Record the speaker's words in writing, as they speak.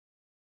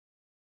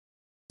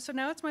So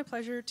now it's my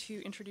pleasure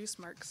to introduce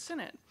Mark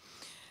Sinnett.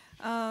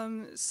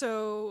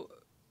 So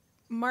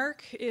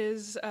Mark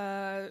is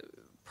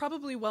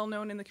probably well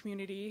known in the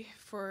community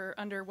for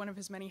under one of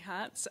his many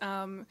hats.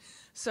 We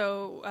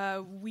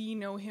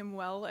know him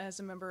well as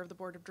a member of the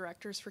board of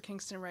directors for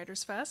Kingston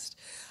Writers Fest.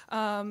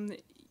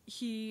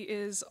 He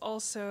is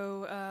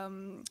also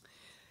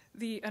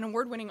an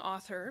award-winning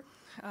author.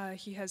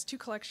 He has 2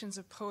 collections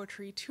of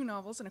poetry, 2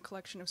 novels, and a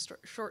collection of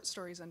short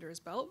stories under his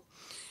belt.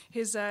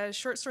 His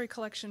short story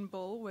collection,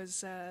 Bull,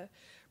 was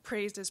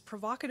praised as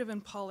provocative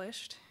and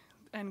polished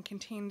and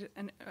contained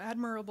an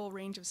admirable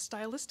range of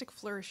stylistic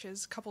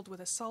flourishes coupled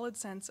with a solid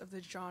sense of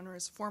the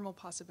genre's formal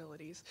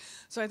possibilities.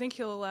 So I think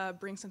he'll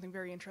bring something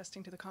very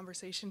interesting to the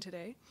conversation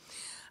today.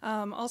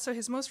 Also,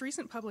 his most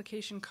recent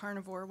publication,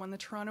 Carnivore, won the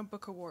Toronto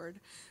Book Award,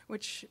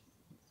 which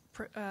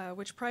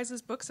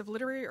prizes books of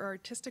literary or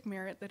artistic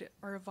merit that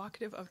are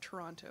evocative of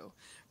Toronto.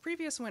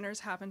 Previous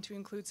winners happen to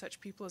include such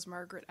people as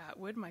Margaret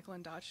Atwood, Michael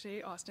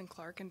Ondaatje, Austin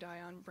Clarke, and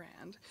Diane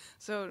Brand.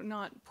 So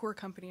not poor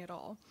company at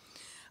all.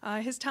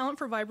 His talent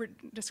for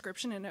vibrant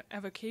description and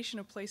evocation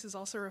of place is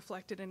also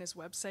reflected in his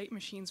website,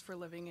 Machines for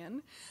Living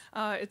In.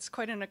 It's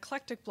quite an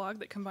eclectic blog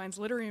that combines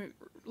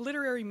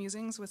literary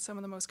musings with some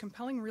of the most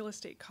compelling real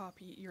estate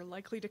copy you're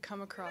likely to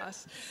come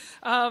across.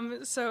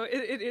 So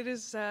it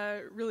is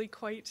really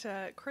quite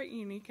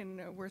unique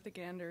and worth a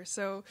gander.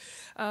 So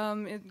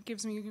it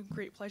gives me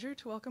great pleasure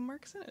to welcome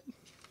Mark Sinnett.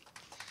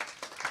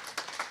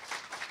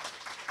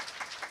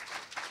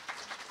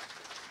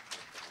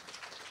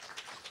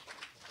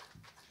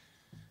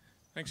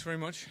 Thanks very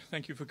much.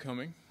 Thank you for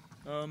coming.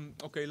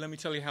 Okay, let me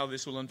tell you how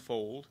this will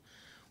unfold.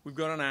 We've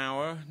got an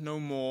hour,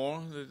 no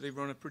more. They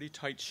run a pretty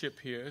tight ship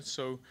here,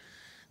 so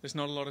there's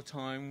not a lot of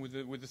time with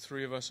the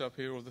 3 of us up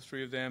here, or the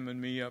 3 of them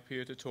and me up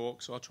here to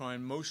talk, so I'll try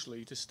and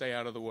mostly to stay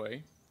out of the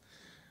way.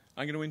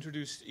 I'm going to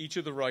introduce each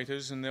of the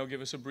writers, and they'll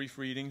give us a brief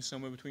reading,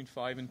 somewhere between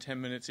 5 and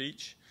 10 minutes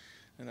each,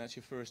 and that's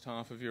your first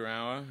half of your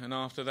hour. And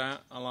after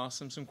that, I'll ask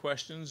them some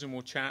questions, and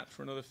we'll chat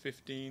for another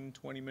 15,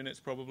 20 minutes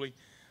probably.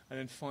 And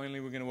then finally,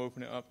 we're going to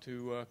open it up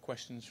to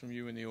questions from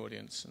you in the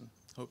audience, and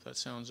hope that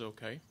sounds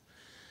okay.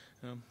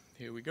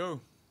 Here we go.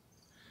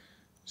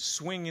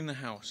 Swing in the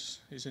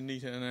House is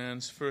Anita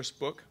Anand's first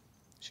book.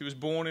 She was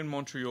born in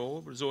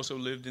Montreal, but has also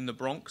lived in the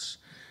Bronx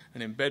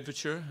and in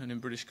Bedfordshire and in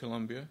British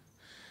Columbia.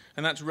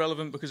 And that's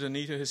relevant because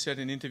Anita has said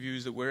in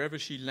interviews that wherever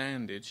she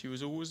landed, she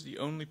was always the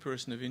only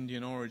person of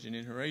Indian origin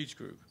in her age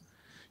group.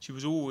 She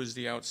was always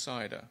the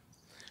outsider.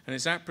 And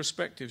it's that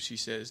perspective, she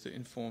says, that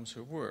informs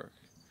her work.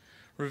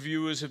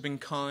 Reviewers have been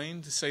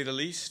kind, to say the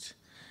least,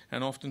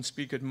 and often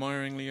speak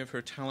admiringly of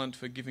her talent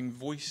for giving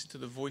voice to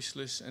the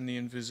voiceless and the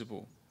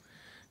invisible.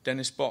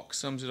 Dennis Bock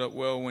sums it up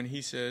well when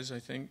he says, I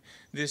think,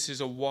 this is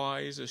a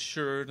wise,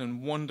 assured,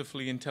 and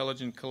wonderfully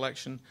intelligent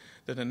collection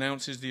that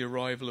announces the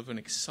arrival of an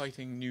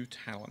exciting new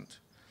talent.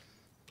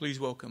 Please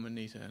welcome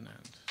Anita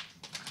Anand.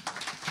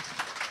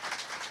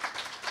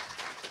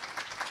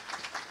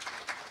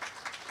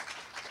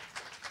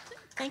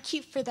 Thank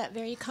you for that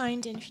very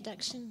kind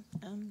introduction.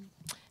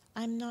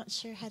 I'm not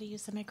sure how to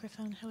use the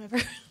microphone, however.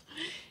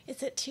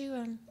 Is it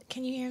too,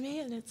 can you hear me?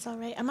 And it's all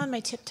right. I'm on my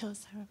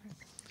tiptoes, however,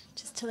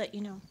 just to let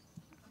you know.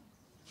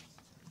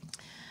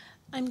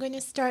 I'm going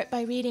to start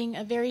by reading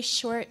a very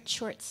short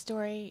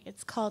story.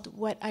 It's called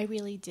What I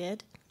Really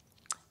Did.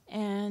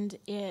 And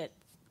it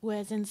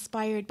was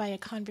inspired by a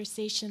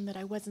conversation that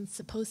I wasn't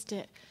supposed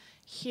to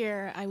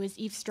hear. I was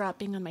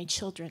eavesdropping on my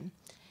children.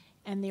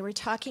 And they were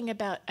talking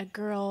about a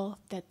girl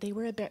that they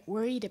were a bit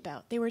worried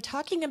about. They were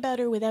talking about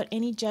her without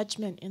any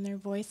judgment in their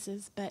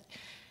voices, but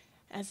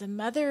as a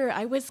mother,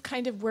 I was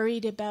kind of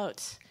worried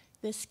about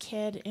this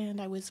kid,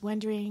 and I was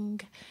wondering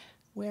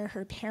where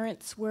her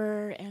parents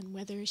were and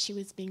whether she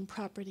was being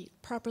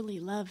properly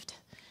loved.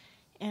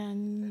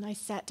 And I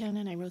sat down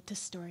and I wrote this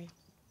story.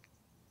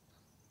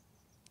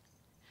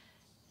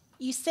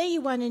 You say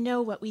you want to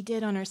know what we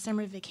did on our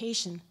summer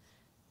vacation,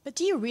 but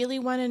do you really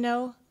want to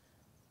know?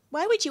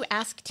 Why would you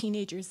ask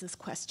teenagers this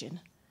question?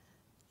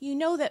 You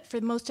know that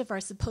for most of our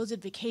supposed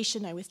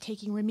vacation, I was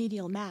taking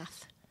remedial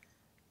math.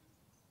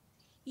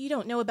 You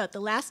don't know about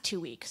the last 2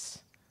 weeks.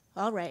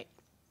 All right.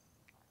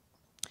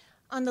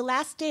 On the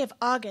last day of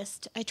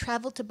August, I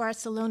traveled to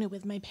Barcelona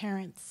with my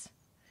parents.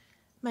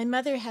 My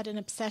mother had an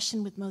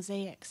obsession with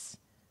mosaics.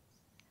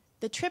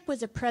 The trip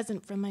was a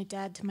present from my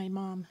dad to my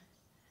mom.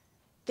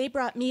 They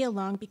brought me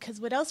along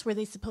because what else were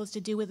they supposed to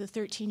do with a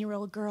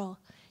 13-year-old girl?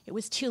 It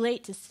was too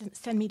late to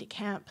send me to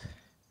camp.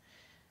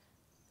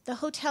 The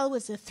hotel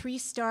was a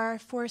 3-star,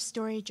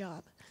 4-story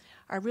job.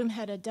 Our room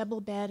had a double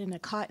bed and a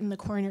cot in the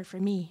corner for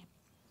me.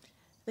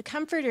 The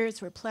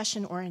comforters were plush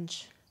and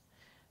orange.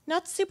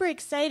 Not super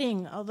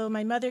exciting, although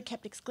my mother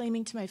kept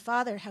exclaiming to my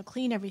father how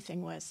clean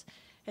everything was,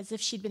 as if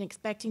she'd been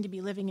expecting to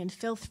be living in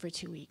filth for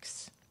 2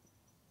 weeks.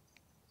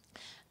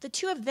 The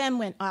 2 of them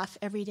went off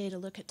every day to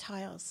look at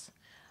tiles.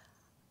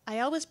 I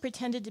always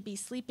pretended to be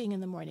sleeping in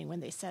the morning when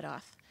they set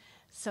off.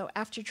 So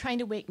after trying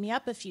to wake me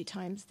up a few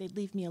times, they'd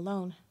leave me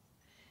alone.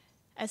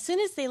 As soon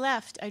as they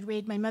left, I'd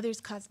raid my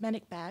mother's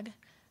cosmetic bag,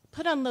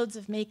 put on loads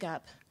of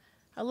makeup,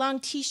 a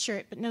long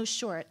T-shirt but no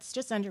shorts,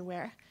 just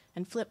underwear,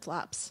 and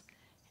flip-flops,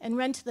 and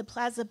run to the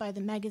plaza by the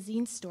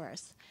magazine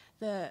stores.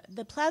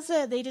 The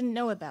plaza they didn't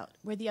know about,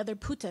 where the other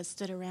putas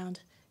stood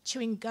around,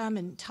 chewing gum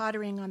and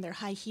tottering on their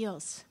high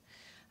heels.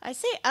 I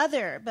say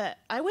other, but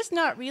I was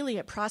not really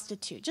a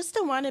prostitute, just a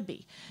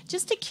wannabe,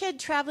 just a kid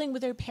traveling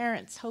with her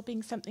parents,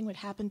 hoping something would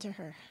happen to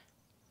her.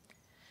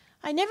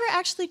 I never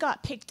actually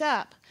got picked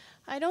up.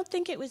 I don't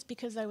think it was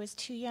because I was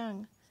too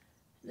young.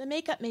 The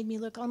makeup made me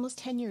look almost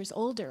 10 years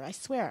older, I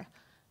swear.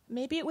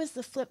 Maybe it was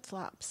the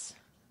flip-flops.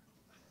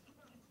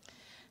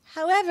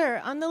 However,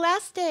 on the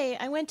last day,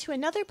 I went to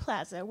another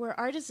plaza where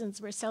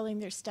artisans were selling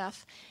their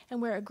stuff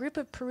and where a group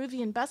of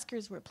Peruvian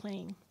buskers were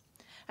playing.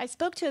 I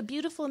spoke to a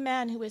beautiful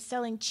man who was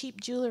selling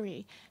cheap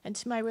jewelry, and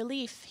to my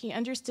relief, he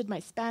understood my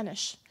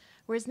Spanish,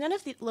 whereas none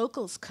of the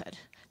locals could.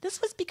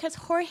 This was because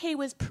Jorge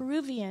was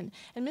Peruvian,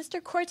 and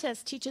Mr.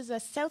 Cortez teaches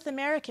us South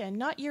American,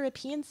 not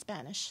European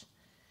Spanish.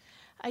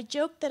 I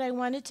joked that I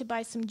wanted to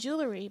buy some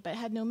jewelry, but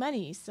had no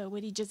money, so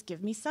would he just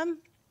give me some?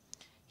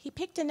 He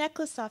picked a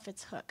necklace off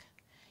its hook.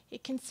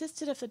 It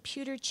consisted of a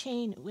pewter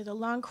chain with a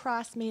long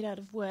cross made out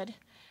of wood,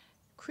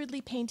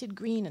 crudely painted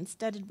green and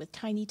studded with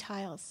tiny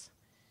tiles.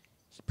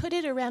 He put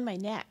it around my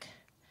neck.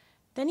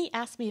 Then he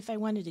asked me if I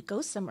wanted to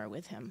go somewhere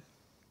with him.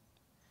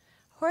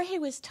 Jorge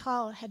was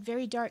tall, had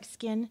very dark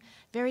skin,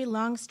 very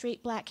long,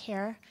 straight black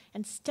hair,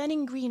 and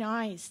stunning green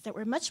eyes that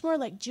were much more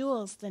like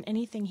jewels than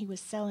anything he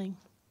was selling.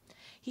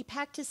 He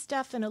packed his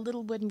stuff in a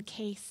little wooden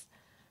case,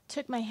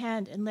 took my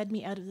hand, and led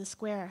me out of the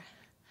square.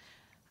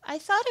 I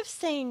thought of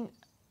saying,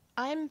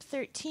 "I'm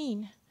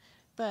 13,"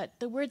 but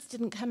the words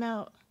didn't come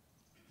out.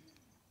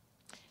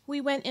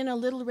 We went in a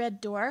little red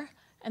door,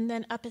 and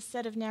then up a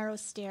set of narrow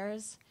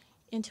stairs,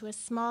 into a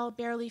small,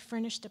 barely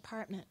furnished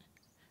apartment.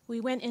 We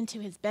went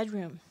into his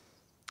bedroom.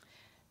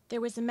 There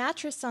was a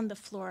mattress on the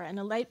floor and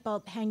a light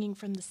bulb hanging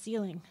from the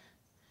ceiling.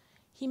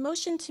 He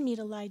motioned to me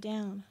to lie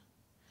down.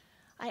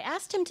 I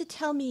asked him to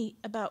tell me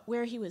about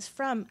where he was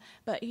from,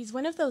 but he's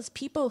one of those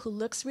people who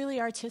looks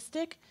really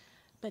artistic,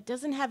 but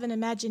doesn't have an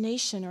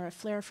imagination or a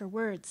flair for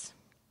words.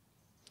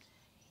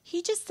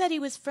 He just said he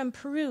was from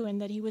Peru and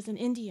that he was an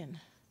Indian.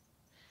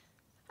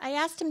 I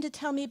asked him to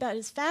tell me about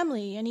his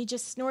family, and he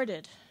just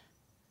snorted.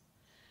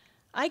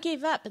 I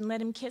gave up and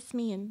let him kiss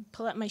me and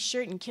pull up my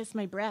shirt and kiss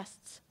my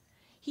breasts.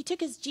 He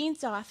took his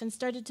jeans off and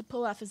started to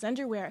pull off his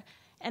underwear,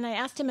 and I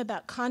asked him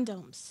about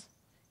condoms.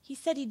 He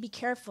said he'd be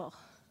careful.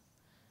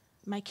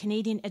 My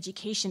Canadian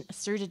education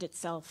asserted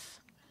itself.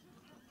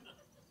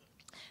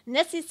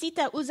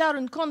 "Necesita usar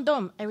un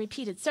condom," I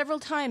repeated several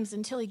times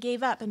until he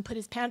gave up and put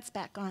his pants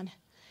back on.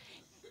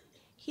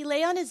 He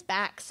lay on his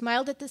back,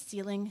 smiled at the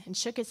ceiling, and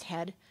shook his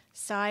head,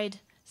 sighed,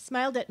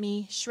 smiled at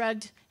me,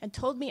 shrugged, and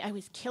told me I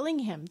was killing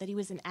him, that he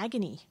was in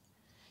agony.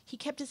 He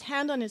kept his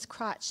hand on his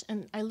crotch,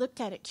 and I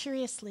looked at it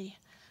curiously.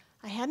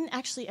 I hadn't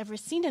actually ever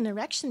seen an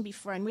erection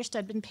before and wished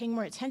I'd been paying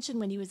more attention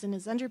when he was in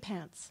his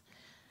underpants.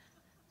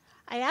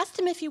 I asked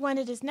him if he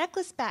wanted his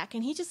necklace back,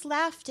 and he just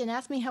laughed and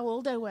asked me how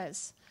old I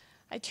was.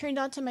 I turned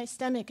onto my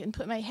stomach and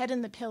put my head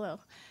in the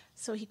pillow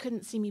so he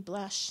couldn't see me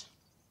blush.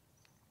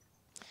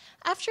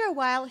 After a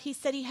while, he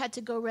said he had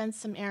to go run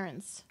some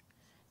errands.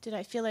 Did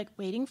I feel like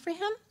waiting for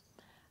him?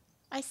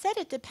 I said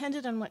it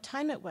depended on what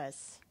time it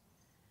was.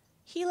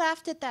 He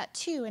laughed at that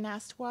too and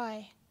asked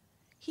why.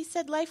 He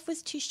said life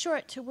was too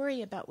short to worry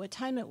about what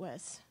time it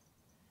was.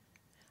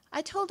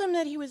 I told him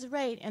that he was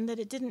right and that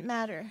it didn't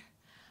matter.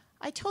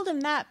 I told him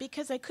that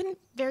because I couldn't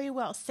very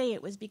well say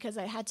it was because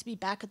I had to be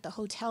back at the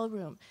hotel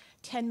room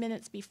 10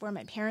 minutes before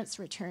my parents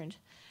returned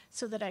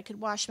so that I could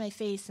wash my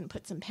face and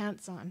put some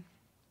pants on.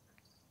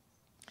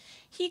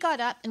 He got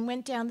up and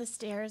went down the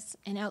stairs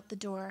and out the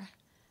door.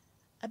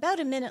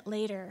 About a minute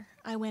later,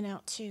 I went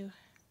out too.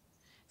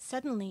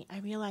 Suddenly, I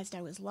realized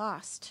I was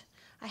lost.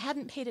 I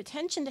hadn't paid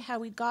attention to how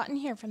we'd gotten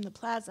here from the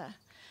plaza.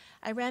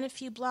 I ran a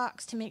few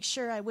blocks to make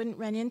sure I wouldn't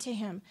run into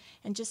him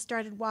and just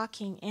started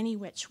walking any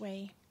which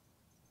way.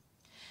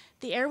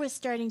 The air was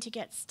starting to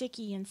get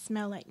sticky and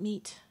smell like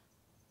meat.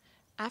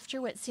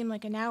 After what seemed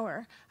like an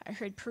hour, I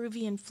heard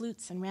Peruvian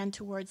flutes and ran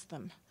towards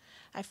them.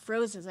 I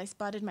froze as I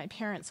spotted my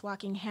parents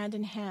walking hand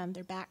in hand,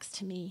 their backs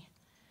to me.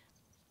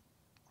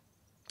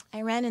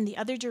 I ran in the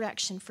other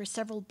direction for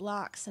several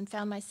blocks and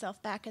found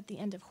myself back at the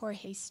end of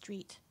Jorge's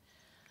street.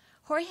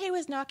 Jorge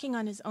was knocking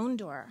on his own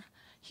door.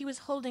 He was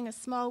holding a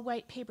small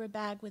white paper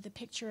bag with a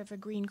picture of a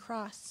green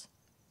cross.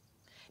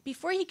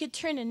 Before he could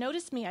turn and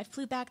notice me, I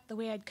flew back the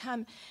way I'd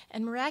come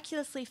and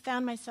miraculously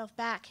found myself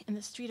back in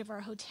the street of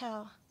our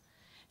hotel.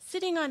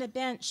 Sitting on a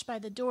bench by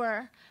the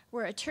door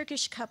were a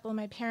Turkish couple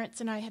my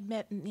parents and I had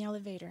met in the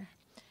elevator.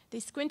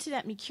 They squinted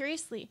at me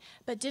curiously,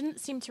 but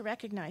didn't seem to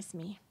recognize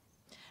me.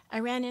 I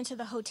ran into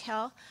the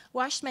hotel,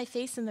 washed my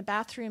face in the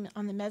bathroom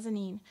on the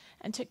mezzanine,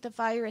 and took the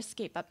fire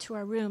escape up to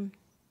our room.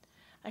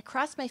 I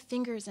crossed my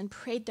fingers and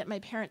prayed that my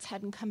parents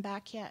hadn't come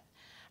back yet.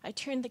 I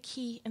turned the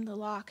key in the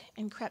lock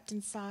and crept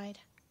inside.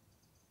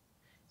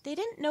 They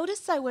didn't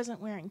notice I wasn't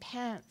wearing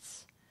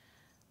pants.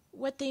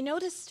 What they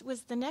noticed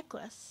was the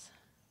necklace.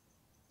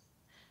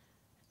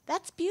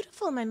 "That's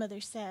beautiful," my mother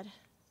said.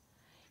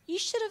 You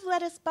should have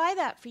let us buy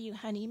that for you,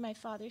 honey, my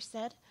father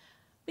said.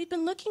 We've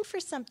been looking for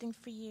something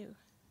for you.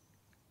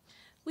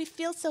 We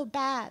feel so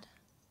bad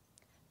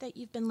that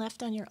you've been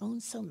left on your own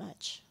so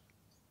much.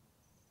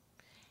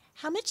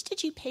 How much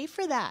did you pay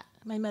for that?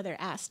 My mother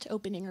asked,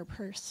 opening her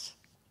purse.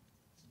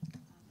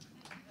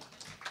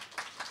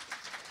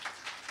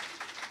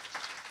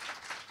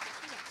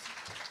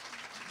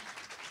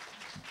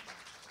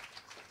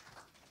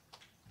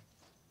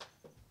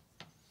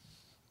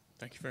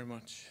 Thank you very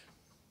much.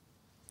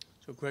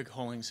 So Greg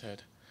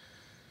Hollingshead.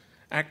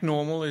 Act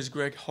Normal is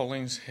Greg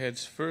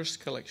Hollingshead's first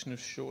collection of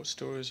short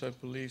stories, I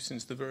believe,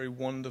 since the very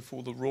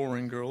wonderful The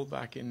Roaring Girl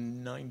back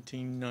in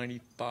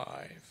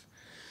 1995.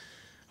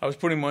 I was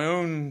putting my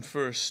own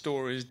first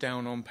stories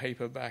down on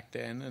paper back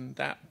then, and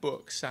that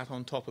book sat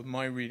on top of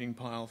my reading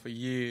pile for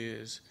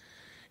years.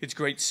 Its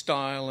great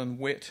style and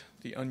wit,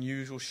 the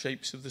unusual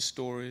shapes of the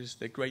stories,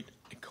 their great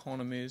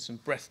economies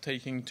and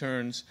breathtaking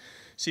turns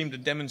seemed a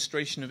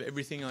demonstration of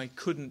everything I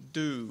couldn't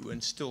do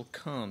and still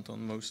can't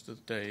on most of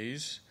the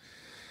days.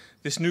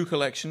 This new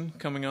collection,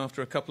 coming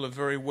after a couple of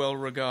very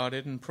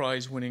well-regarded and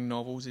prize-winning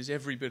novels, is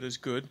every bit as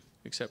good,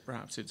 except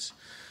perhaps it's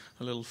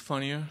a little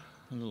funnier,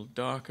 a little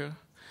darker,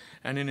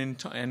 and in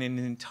an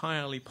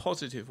entirely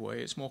positive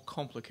way, it's more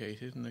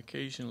complicated, and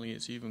occasionally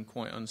it's even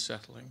quite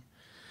unsettling.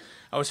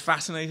 I was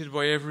fascinated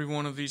by every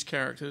one of these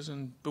characters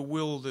and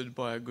bewildered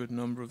by a good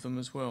number of them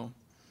as well.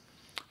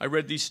 I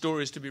read these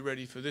stories to be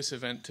ready for this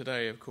event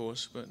today, of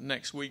course, but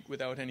next week,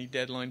 without any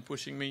deadline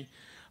pushing me,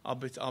 I'll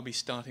be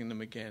starting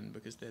them again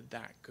because they're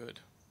that good.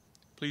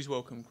 Please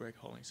welcome Greg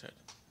Hollingshead.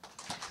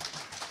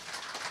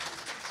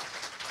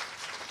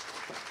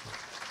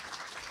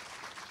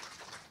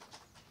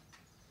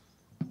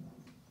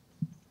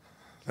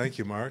 Thank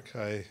you, Mark.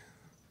 I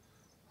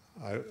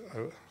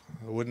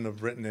wouldn't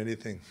have written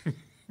anything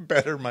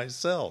better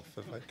myself.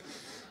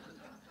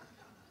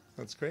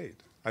 That's great.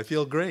 I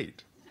feel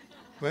great.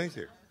 Thank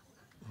you.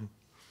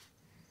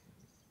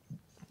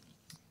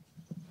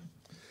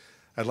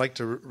 I'd like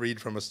to read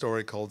from a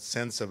story called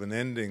Sense of an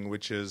Ending,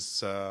 which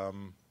is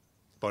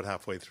about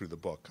halfway through the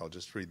book. I'll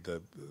just read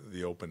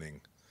the opening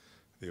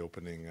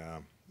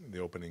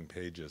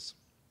pages.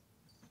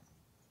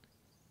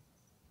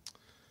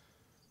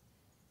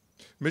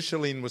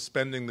 Micheline was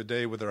spending the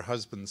day with her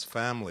husband's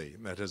family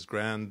at his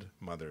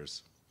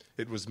grandmother's.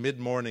 It was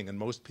mid-morning and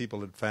most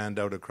people had fanned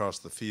out across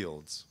the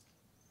fields.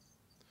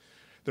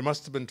 There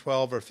must have been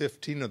 12 or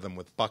 15 of them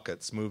with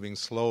buckets moving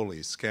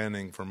slowly,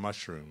 scanning for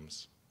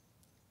mushrooms.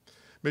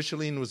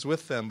 Micheline was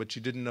with them, but she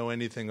didn't know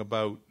anything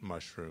about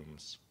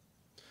mushrooms.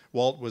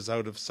 Walt was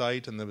out of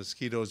sight and the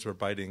mosquitoes were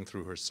biting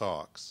through her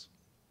socks.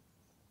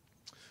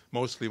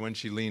 Mostly when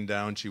she leaned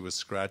down, she was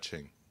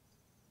scratching.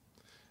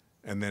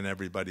 And then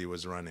everybody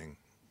was running.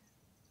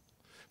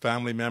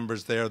 Family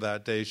members there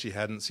that day she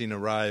hadn't seen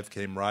arrive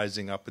came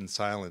rising up in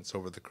silence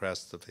over the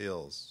crests of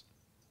hills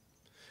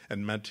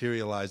and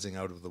materializing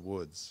out of the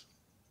woods.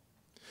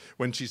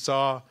 When she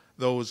saw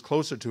those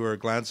closer to her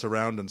glance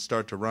around and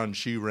start to run,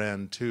 she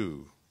ran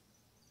too.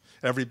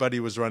 Everybody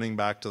was running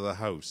back to the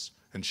house,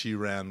 and she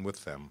ran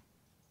with them.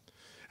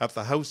 At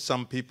the house,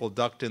 some people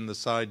ducked in the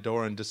side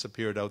door and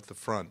disappeared out the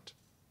front.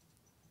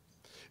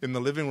 In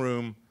the living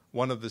room,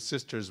 one of the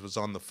sisters was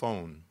on the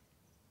phone.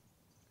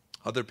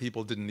 Other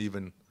people didn't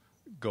even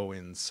go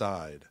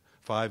inside.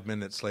 5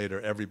 minutes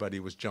later, everybody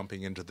was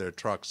jumping into their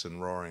trucks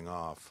and roaring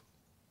off.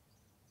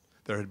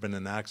 There had been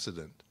an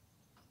accident,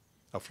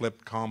 a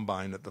flipped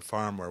combine at the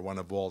farm where one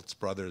of Walt's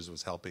brothers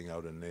was helping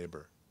out a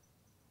neighbor.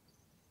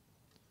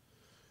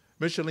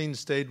 Micheline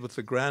stayed with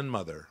the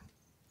grandmother,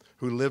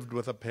 who lived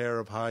with a pair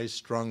of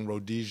high-strung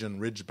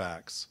Rhodesian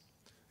ridgebacks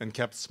and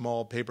kept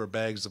small paper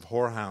bags of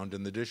horehound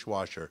in the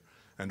dishwasher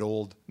and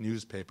old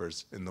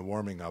newspapers in the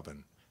warming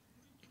oven.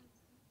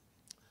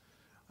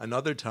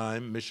 Another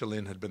time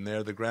Micheline had been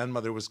there, the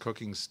grandmother was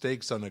cooking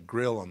steaks on a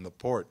grill on the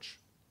porch.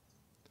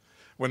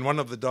 When one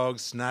of the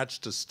dogs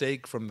snatched a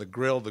steak from the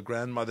grill, the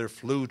grandmother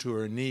flew to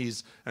her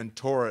knees and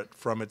tore it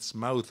from its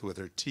mouth with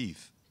her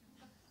teeth.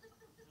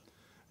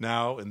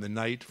 Now, in the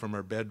night, from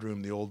her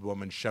bedroom, the old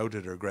woman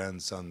shouted her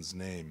grandson's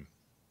name.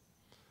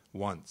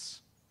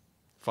 Once.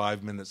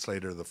 5 minutes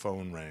later, the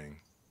phone rang.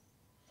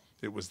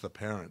 It was the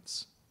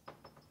parents.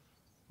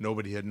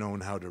 Nobody had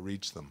known how to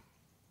reach them.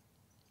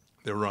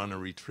 They were on a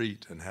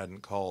retreat and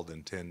hadn't called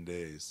in 10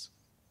 days.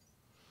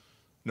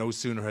 No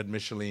sooner had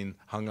Micheline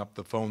hung up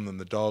the phone than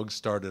the dog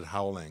started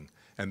howling,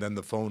 and then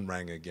the phone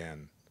rang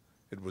again.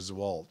 It was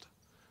Walt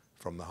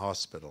from the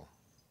hospital.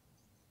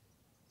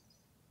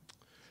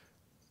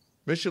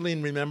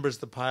 Micheline remembers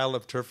the pile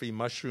of turfy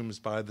mushrooms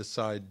by the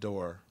side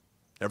door,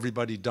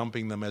 everybody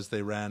dumping them as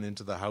they ran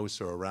into the house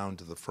or around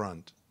to the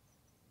front.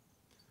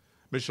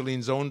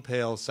 Micheline's own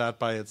pail sat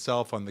by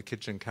itself on the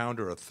kitchen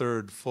counter, a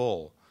third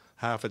full,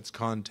 half its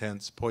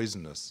contents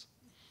poisonous,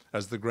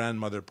 as the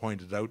grandmother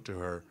pointed out to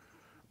her,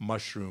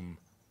 mushroom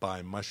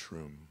by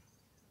mushroom.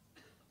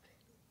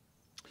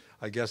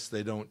 I guess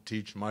they don't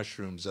teach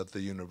mushrooms at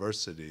the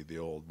university, the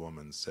old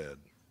woman said.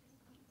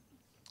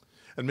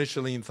 And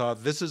Micheline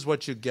thought, this is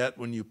what you get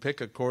when you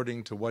pick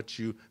according to what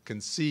you can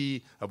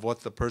see of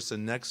what the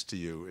person next to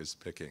you is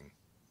picking.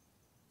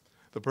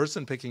 The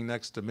person picking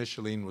next to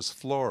Micheline was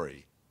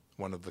Flory,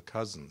 one of the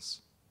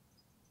cousins.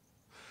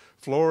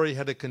 Flory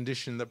had a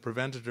condition that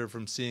prevented her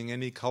from seeing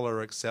any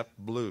color except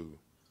blue.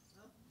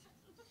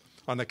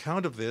 On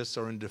account of this,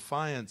 or in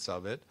defiance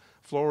of it,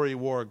 Flory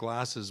wore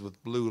glasses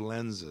with blue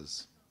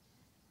lenses.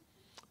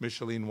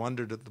 Micheline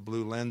wondered at the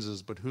blue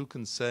lenses, but who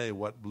can say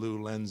what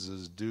blue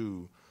lenses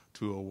do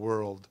to a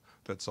world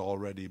that's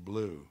already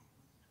blue?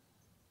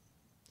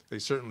 They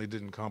certainly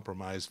didn't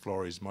compromise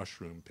Flory's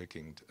mushroom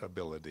picking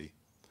ability.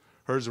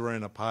 Hers were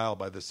in the pile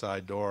by the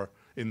side door,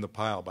 and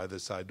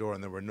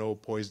there were no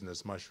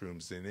poisonous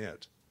mushrooms in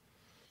it,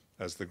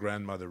 as the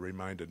grandmother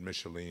reminded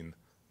Micheline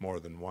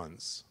more than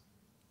once.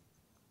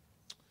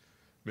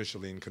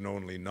 Micheline can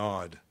only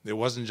nod. It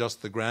wasn't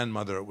just the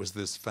grandmother, it was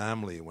this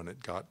family when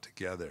it got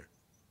together.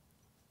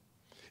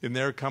 In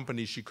their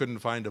company, she couldn't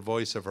find a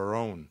voice of her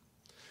own,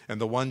 and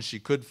the one she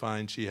could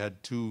find, she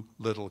had too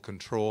little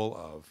control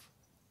of.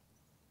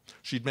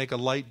 She'd make a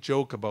light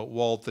joke about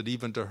Walt that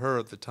even to her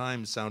at the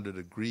time sounded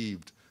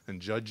aggrieved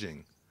and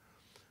judging.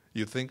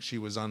 You'd think she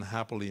was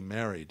unhappily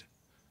married,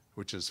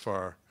 which as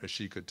far as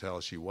she could tell,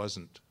 she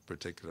wasn't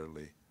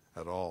particularly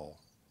at all.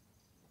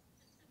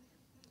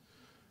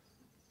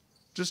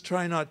 Just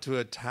try not to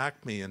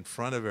attack me in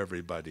front of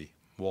everybody,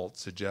 Walt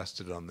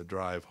suggested on the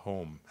drive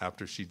home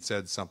after she'd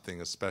said something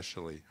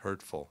especially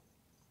hurtful.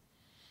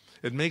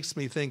 It makes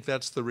me think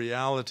that's the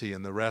reality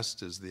and the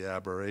rest is the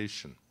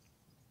aberration.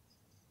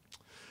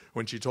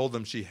 When she told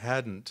them she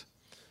hadn't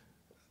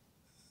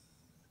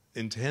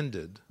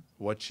intended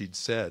what she'd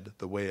said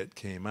the way it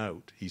came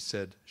out, he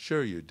said,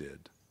 "Sure you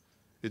did.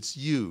 It's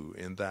you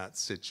in that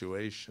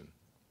situation.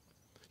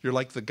 You're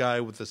like the guy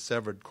with the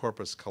severed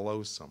corpus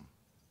callosum.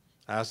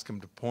 Ask him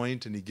to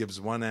point and he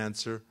gives one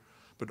answer,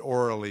 but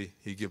orally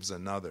he gives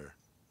another.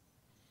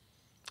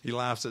 He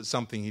laughs at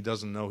something he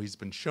doesn't know he's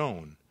been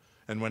shown,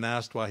 and when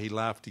asked why he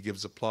laughed, he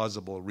gives a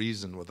plausible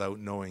reason without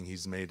knowing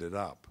he's made it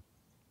up."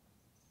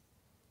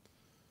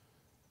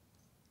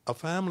 A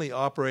family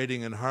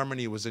operating in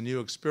harmony was a new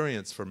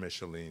experience for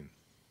Micheline.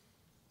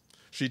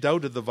 She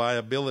doubted the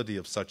viability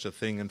of such a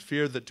thing and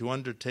feared that to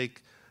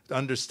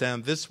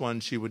understand this one,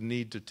 she would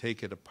need to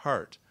take it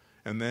apart,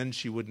 and then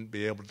she wouldn't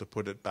be able to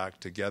put it back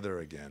together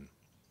again.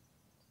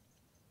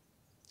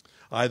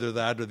 Either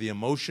that or the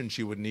emotion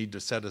she would need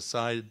to set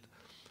aside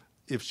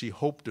if she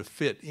hoped to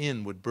fit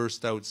in would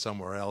burst out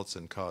somewhere else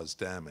and cause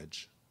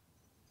damage.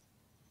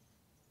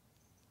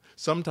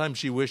 Sometimes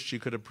she wished she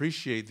could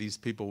appreciate these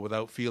people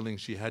without feeling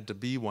she had to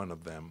be one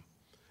of them,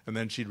 and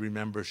then she'd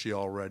remember she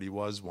already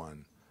was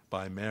one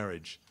by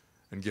marriage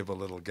and give a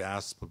little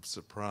gasp of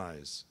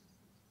surprise.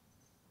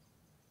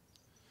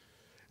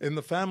 In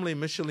the family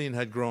Micheline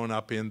had grown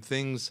up in,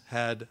 things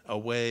had a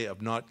way of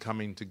not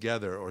coming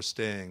together or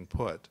staying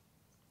put.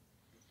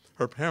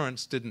 Her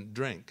parents didn't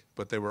drink,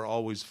 but they were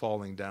always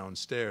falling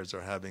downstairs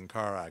or having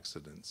car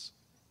accidents.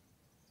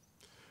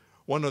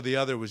 One or the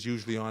other was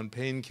usually on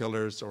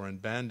painkillers or in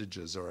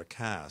bandages or a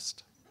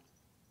cast.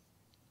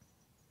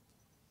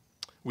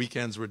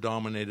 Weekends were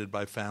dominated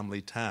by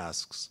family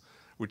tasks,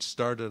 which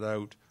started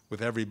out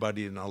with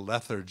everybody in a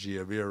lethargy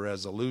of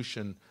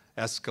irresolution,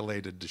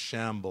 escalated to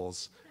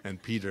shambles,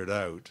 and petered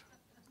out.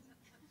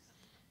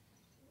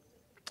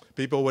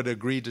 People would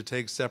agree to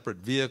take separate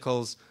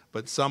vehicles,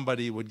 but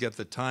somebody would get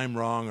the time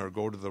wrong or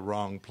go to the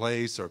wrong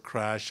place or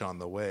crash on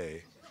the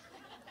way.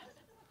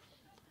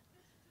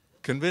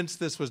 Convinced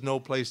this was no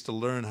place to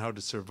learn how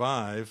to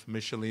survive,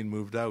 Micheline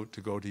moved out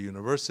to go to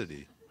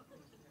university.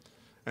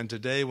 And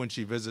today, when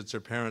she visits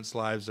her parents'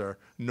 lives are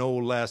no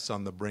less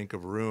on the brink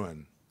of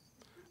ruin.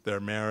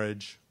 Their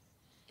marriage,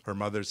 her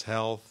mother's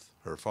health,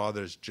 her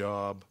father's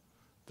job,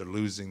 they're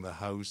losing the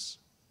house.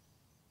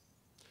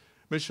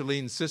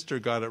 Micheline's sister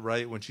got it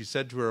right when she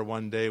said to her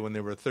one day when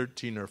they were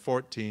 13 or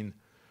 14,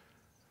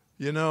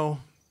 "You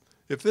know,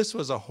 if this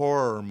was a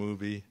horror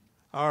movie,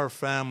 our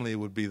family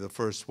would be the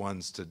first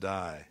ones to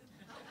die."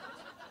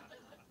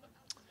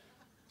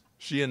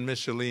 She and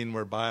Micheline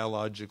were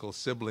biological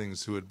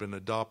siblings who had been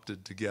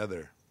adopted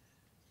together.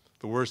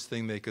 The worst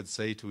thing they could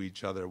say to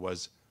each other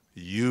was,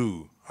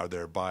 "You are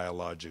their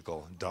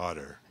biological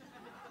daughter."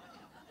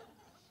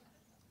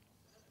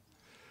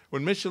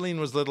 When Micheline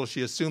was little,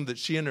 she assumed that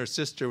she and her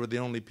sister were the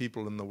only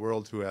people in the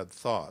world who had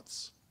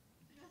thoughts.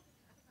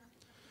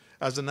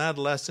 As an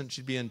adolescent,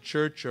 she'd be in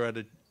church or at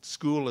a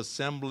school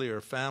assembly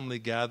or family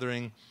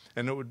gathering,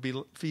 and it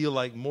would feel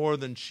like more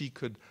than she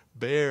could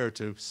bear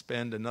to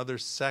spend another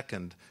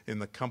second in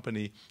the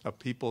company of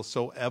people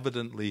so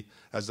evidently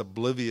as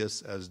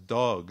oblivious as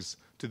dogs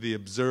to the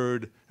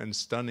absurd and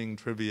stunning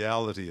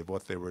triviality of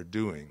what they were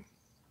doing.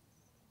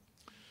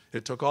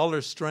 It took all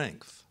her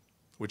strength,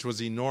 which was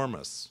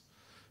enormous,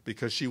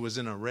 because she was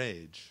in a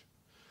rage,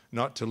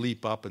 not to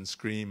leap up and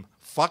scream,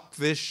 "Fuck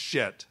this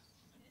shit!"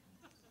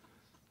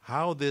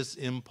 How this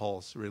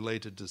impulse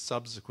related to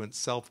subsequent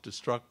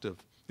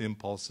self-destructive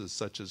impulses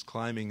such as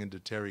climbing into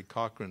Terry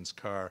Cochran's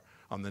car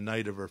on the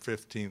night of her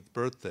 15th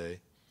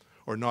birthday,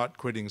 or not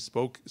quitting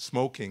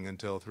smoking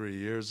until 3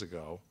 years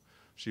ago.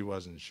 She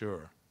wasn't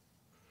sure.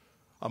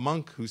 A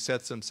monk who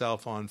sets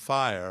himself on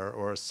fire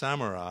or a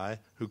samurai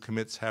who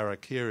commits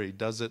harakiri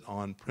does it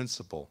on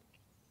principle.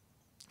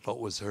 What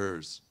was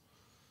hers?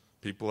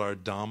 People are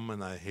dumb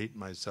and I hate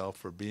myself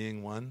for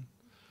being one?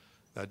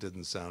 That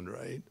didn't sound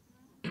right.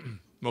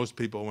 Most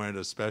people weren't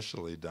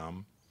especially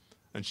dumb,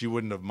 and she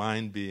wouldn't have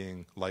minded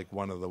being like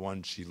one of the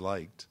ones she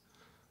liked,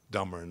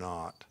 dumb or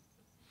not.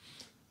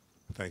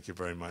 Thank you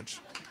very much.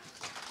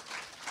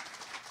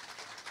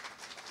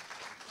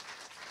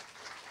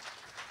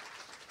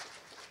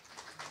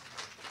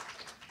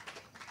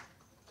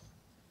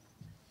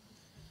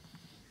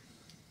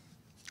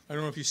 I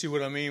don't know if you see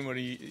what I mean when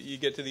you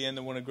get to the end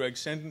of one of Greg's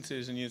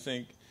sentences and you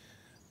think,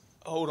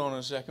 hold on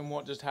a second,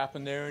 what just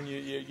happened there? And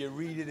you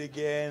read it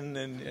again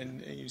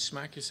and you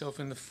smack yourself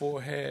in the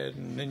forehead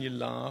and then you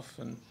laugh,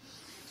 and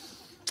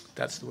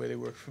that's the way they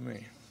work for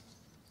me.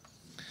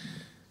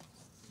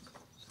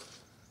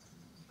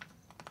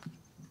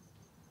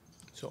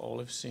 So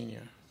Olive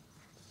Senior.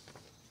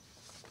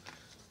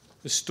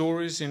 The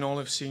stories in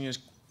Olive Senior's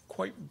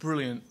quite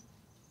brilliant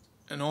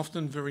and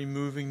often very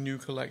moving new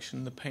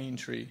collection, The Pain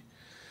Tree,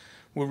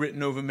 were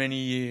written over many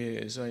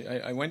years.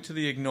 I went to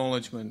the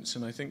acknowledgements,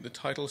 and I think the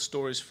title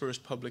story's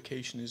first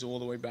publication is all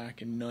the way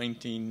back in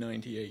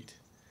 1998.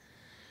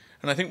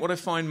 And I think what I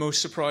find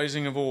most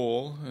surprising of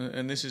all,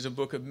 and this is a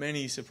book of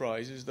many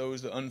surprises,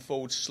 those that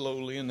unfold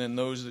slowly and then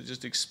those that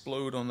just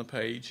explode on the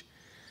page,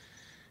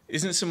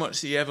 isn't so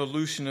much the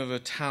evolution of a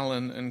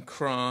talent and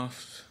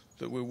craft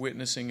that we're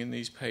witnessing in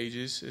these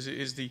pages, as it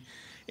is the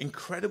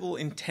incredible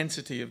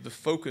intensity of the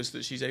focus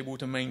that she's able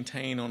to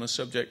maintain on a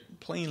subject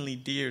plainly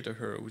dear to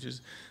her, which is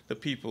the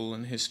people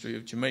and history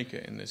of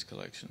Jamaica in this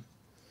collection.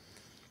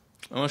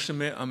 I must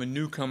admit I'm a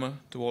newcomer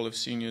to Olive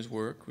Senior's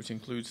work, which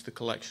includes the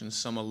collection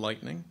Summer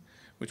Lightning,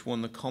 which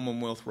won the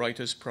Commonwealth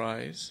Writers'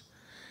 Prize,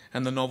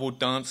 and the novel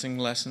Dancing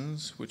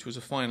Lessons, which was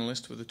a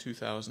finalist for the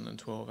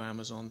 2012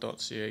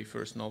 Amazon.ca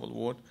First Novel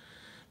Award.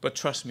 But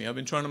trust me, I've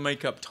been trying to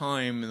make up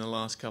time in the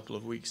last couple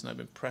of weeks, and I've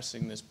been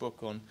pressing this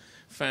book on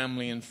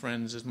family and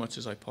friends as much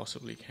as I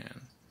possibly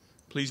can.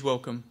 Please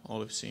welcome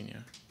Olive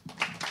Senior.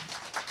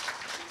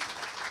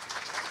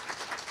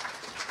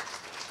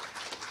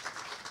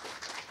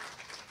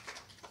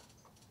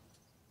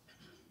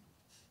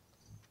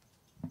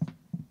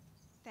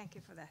 Thank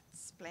you for that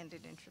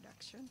splendid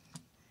introduction.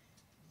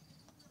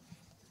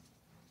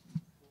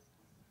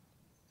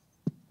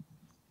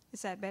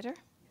 Is that better?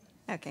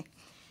 Okay.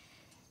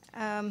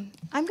 I'm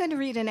going to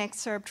read an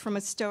excerpt from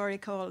a story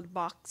called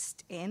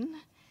Boxed In,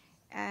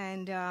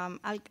 and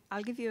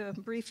I'll give you a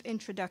brief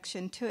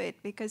introduction to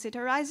it because it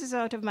arises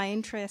out of my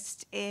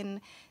interest in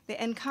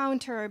the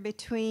encounter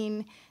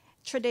between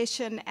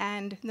tradition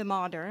and the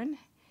modern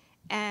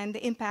and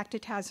the impact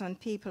it has on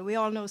people. We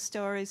all know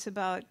stories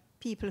about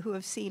people who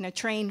have seen a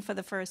train for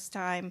the first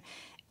time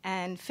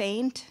and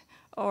faint,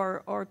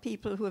 or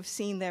people who have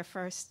seen their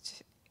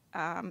first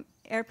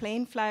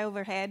airplane fly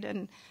overhead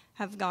and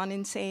have gone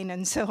insane,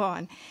 and so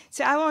on.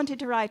 So I wanted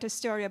to write a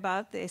story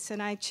about this,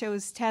 and I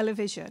chose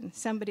television,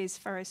 somebody's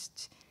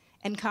first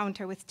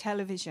encounter with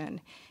television.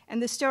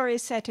 And the story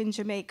is set in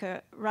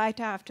Jamaica right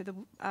after the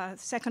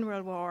Second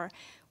World War,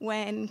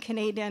 when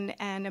Canadian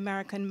and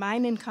American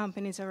mining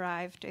companies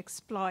arrived to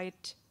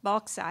exploit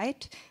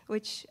bauxite,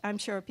 which I'm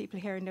sure people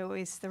here know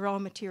is the raw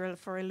material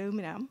for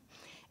aluminum.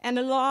 And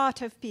a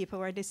lot of people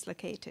were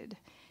dislocated.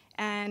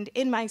 And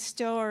in my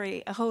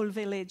story, a whole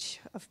village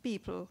of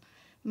people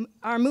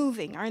are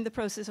in the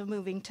process of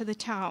moving to the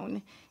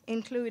town,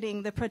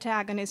 including the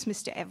protagonist,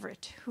 Mr.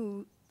 Everett,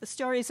 who the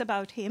story is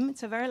about him.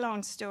 It's a very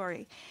long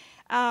story.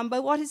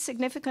 But what is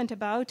significant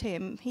about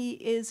him, he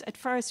is at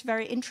first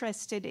very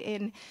interested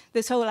in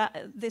this whole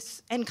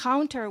this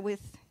encounter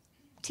with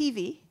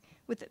TV,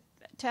 with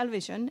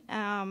television,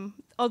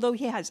 although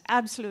he has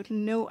absolutely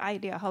no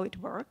idea how it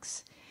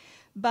works.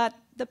 But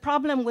the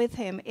problem with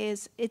him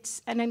is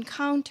it's an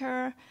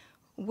encounter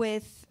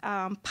with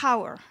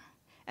power.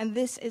 And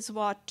this is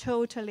what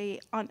totally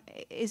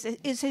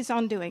is his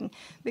undoing,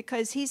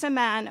 because he's a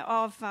man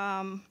of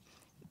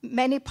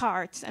many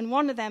parts, and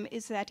one of them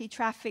is that he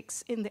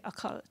traffics in the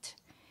occult,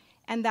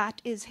 and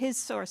that is his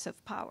source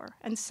of power.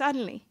 And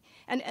suddenly,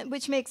 and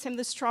which makes him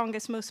the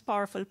strongest, most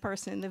powerful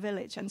person in the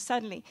village, and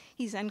suddenly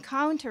he's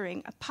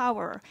encountering a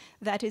power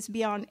that is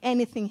beyond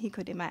anything he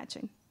could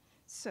imagine.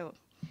 So,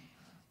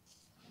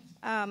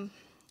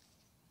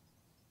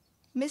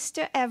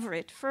 Mr.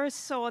 Everett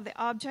first saw the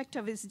object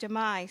of his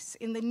demise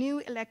in the new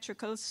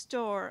electrical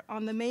store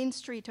on the main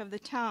street of the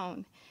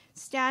town,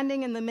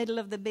 standing in the middle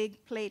of the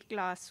big plate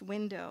glass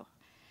window.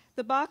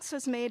 The box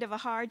was made of a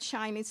hard,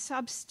 shiny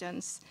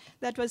substance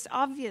that was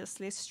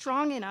obviously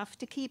strong enough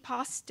to keep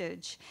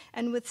hostage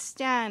and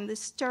withstand the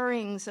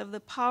stirrings of the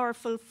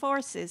powerful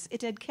forces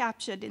it had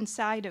captured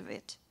inside of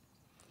it.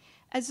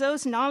 As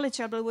those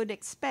knowledgeable would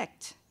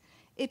expect,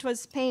 it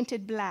was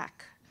painted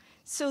black.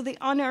 So the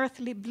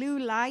unearthly blue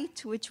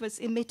light, which was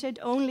emitted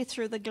only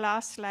through the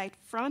glass light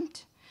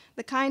front,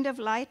 The kind of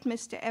light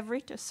Mr.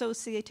 Everett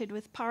associated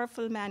with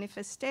powerful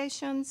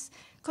manifestations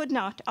could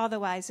not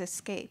otherwise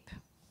escape.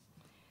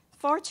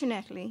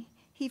 Fortunately,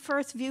 he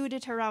first viewed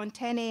it around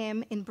 10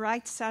 a.m. in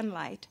bright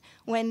sunlight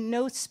when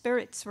no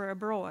spirits were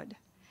abroad.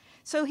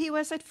 So he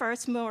was at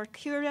first more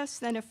curious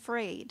than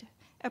afraid,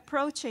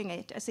 approaching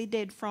it as he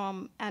did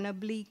from an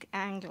oblique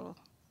angle.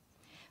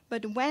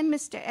 But when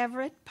Mr.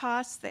 Everett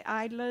passed the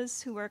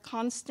idlers who were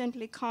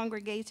constantly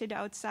congregated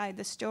outside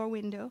the store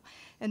window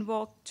and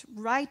walked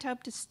right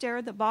up to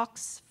stare the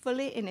box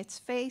fully in its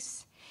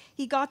face,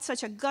 he got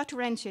such a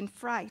gut-wrenching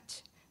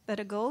fright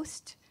that a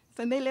ghost,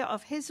 familiar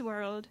of his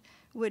world,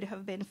 would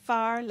have been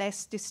far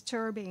less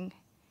disturbing.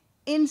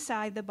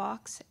 Inside the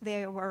box,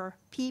 there were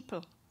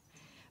people,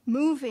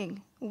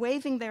 moving,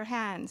 waving their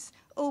hands,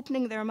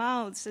 opening their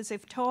mouths as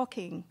if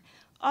talking,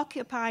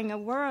 occupying a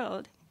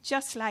world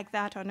just like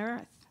that on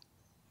Earth.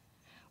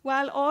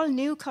 While all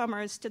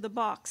newcomers to the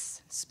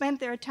box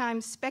spent their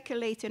time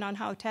speculating on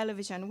how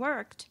television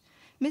worked,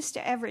 Mr.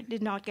 Everett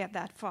did not get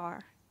that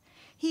far.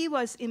 He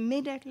was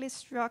immediately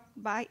struck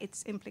by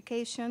its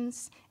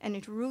implications, and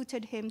it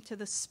rooted him to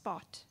the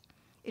spot.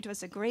 It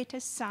was the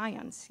greatest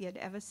science he had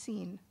ever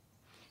seen.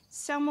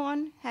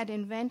 Someone had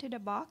invented a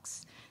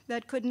box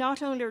that could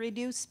not only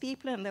reduce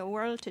people in their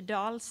world to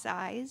doll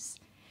size,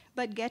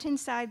 but get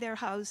inside their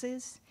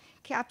houses,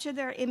 capture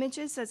their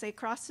images as they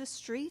crossed the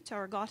street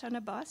or got on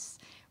a bus,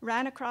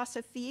 ran across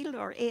a field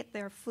or ate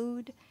their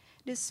food,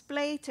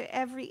 display to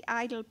every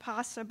idle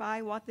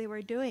passerby what they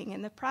were doing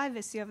in the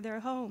privacy of their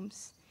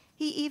homes.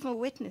 He even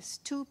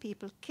witnessed two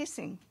people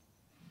kissing.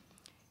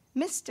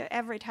 Mr.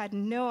 Everett had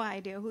no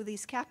idea who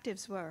these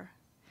captives were,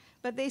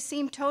 but they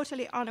seemed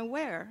totally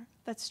unaware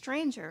that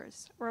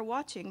strangers were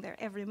watching their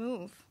every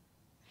move.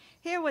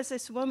 Here was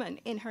this woman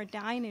in her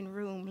dining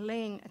room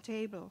laying a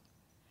table.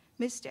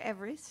 Mr.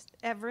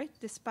 Everett,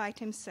 despite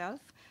himself,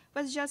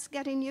 was just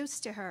getting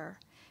used to her,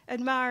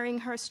 admiring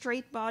her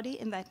straight body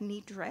in that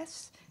neat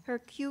dress, her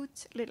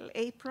cute little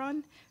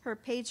apron, her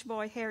page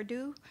boy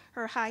hairdo,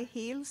 her high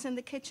heels in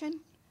the kitchen,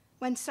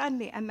 when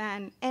suddenly a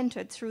man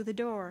entered through the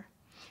door.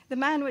 The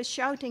man was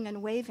shouting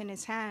and waving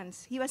his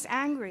hands. He was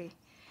angry.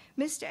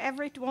 Mr.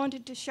 Everett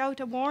wanted to shout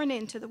a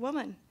warning to the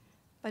woman,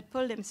 but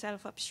pulled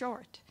himself up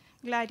short,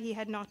 glad he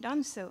had not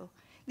done so.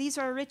 These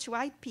were rich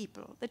white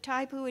people, the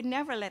type who would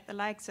never let the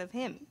likes of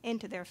him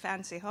into their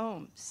fancy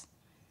homes.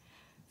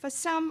 For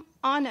some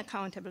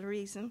unaccountable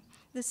reason,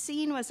 the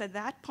scene was at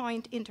that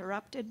point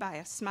interrupted by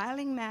a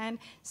smiling man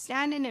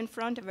standing in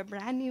front of a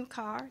brand new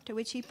car to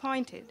which he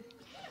pointed,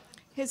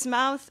 his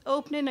mouth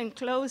opening and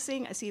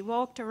closing as he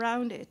walked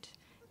around it,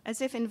 as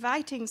if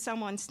inviting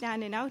someone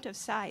standing out of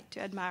sight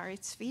to admire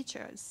its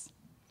features.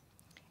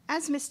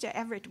 As Mr.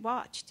 Everett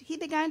watched, he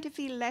began to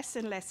feel less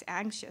and less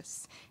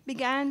anxious,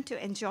 began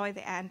to enjoy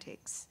the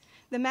antics.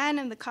 The man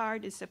in the car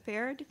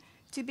disappeared,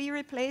 to be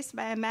replaced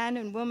by a man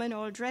and woman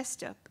all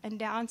dressed up and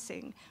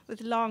dancing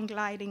with long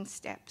gliding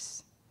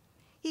steps.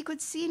 He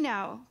could see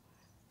now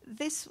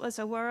this was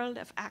a world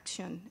of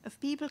action, of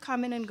people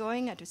coming and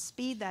going at a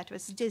speed that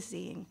was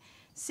dizzying,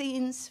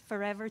 scenes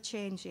forever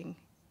changing.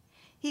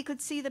 He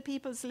could see the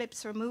people's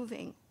lips were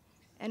moving,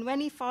 and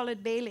when he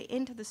followed Bailey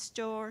into the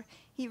store,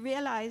 he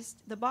realized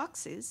the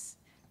boxes,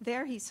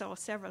 there he saw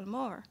several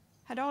more,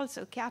 had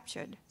also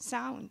captured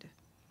sound.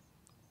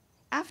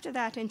 After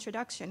that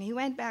introduction, he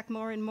went back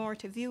more and more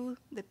to view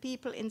the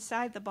people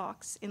inside the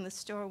box in the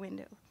store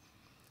window.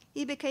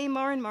 He became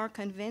more and more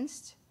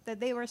convinced that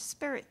they were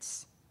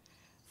spirits,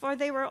 for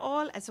they were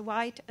all as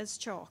white as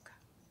chalk.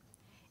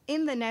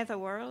 In the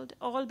netherworld,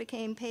 all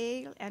became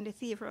pale and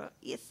ethereal,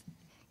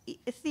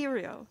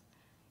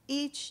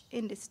 each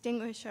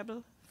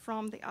indistinguishable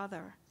from the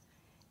other,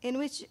 in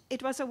which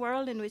it was a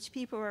world in which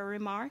people were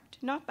remarked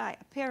not by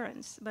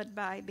appearance but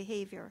by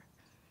behavior,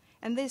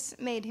 and this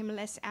made him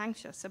less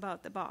anxious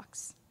about the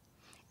box.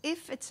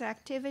 If its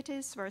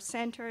activities were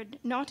centered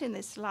not in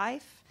this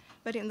life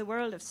but in the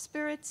world of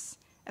spirits,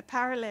 a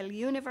parallel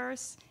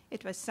universe,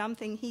 it was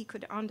something he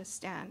could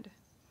understand.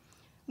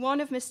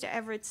 One of Mr.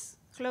 Everett's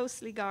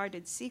closely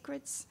guarded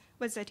secrets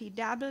was that he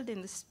dabbled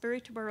in the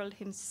spirit world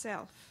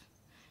himself.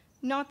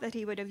 Not that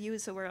he would have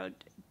used the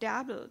word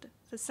dabbled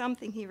for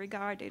something he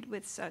regarded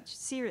with such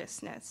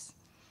seriousness.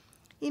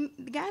 He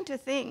began to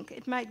think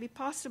it might be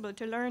possible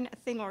to learn a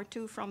thing or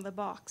two from the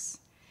box,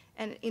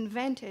 and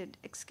invented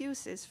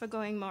excuses for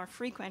going more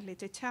frequently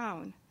to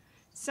town,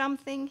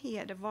 something he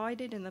had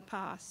avoided in the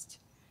past,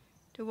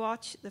 to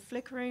watch the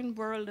flickering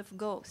world of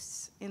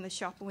ghosts in the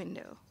shop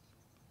window.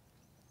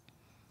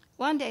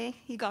 One day,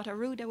 he got a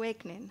rude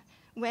awakening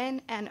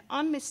when an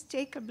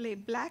unmistakably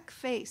black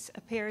face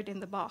appeared in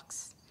the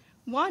box.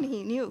 One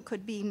he knew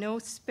could be no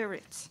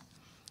spirit.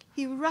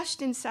 He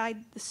rushed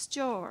inside the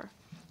store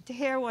to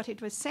hear what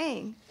it was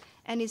saying,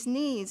 and his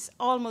knees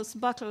almost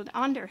buckled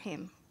under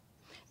him.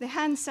 The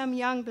handsome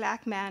young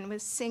black man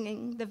was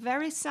singing the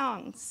very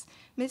songs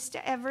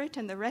Mr. Everett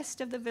and the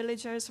rest of the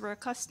villagers were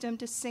accustomed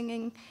to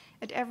singing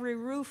at every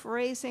roof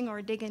raising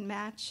or digging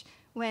match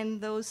when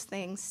those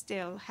things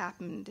still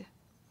happened.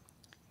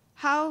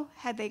 How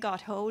had they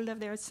got hold of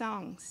their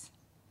songs?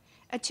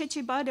 A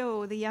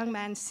chichibado, the young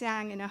man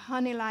sang in a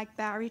honey-like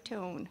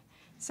baritone,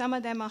 some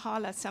of them a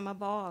holla, some a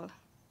bawl.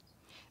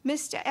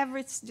 Mr.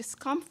 Everett's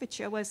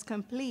discomfiture was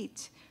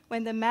complete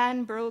when the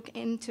man broke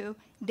into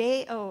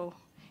day-o,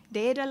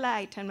 day to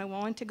light, and I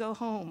want to go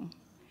home,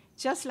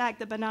 just like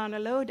the banana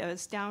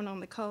loaders down on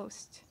the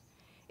coast.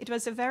 It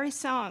was the very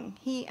song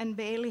he and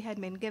Bailey had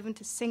been given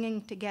to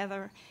singing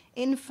together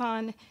in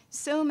fun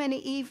so many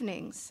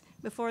evenings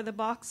before the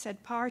box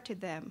had parted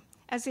them,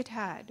 as it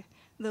had,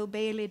 though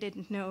Bailey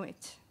didn't know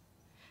it.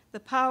 The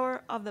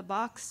power of the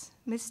box,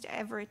 Mr.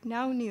 Everett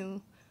now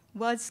knew,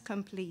 was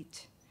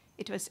complete.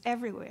 It was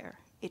everywhere.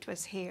 It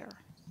was here.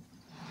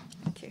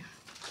 Thank you.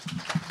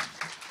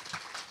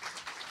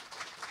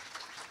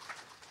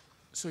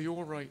 So you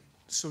all write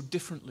so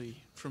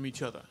differently from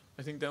each other.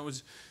 I think that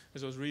was,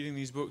 as I was reading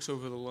these books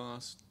over the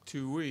last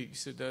 2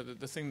 weeks,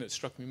 the thing that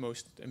struck me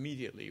most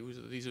immediately was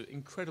that these are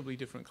incredibly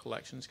different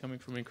collections coming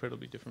from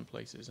incredibly different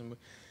places. And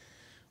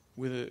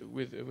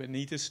with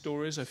Anita's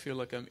stories, I feel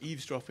like I'm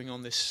eavesdropping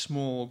on this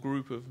small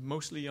group of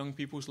mostly young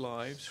people's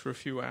lives for a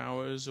few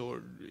hours,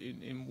 or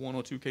in one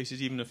or two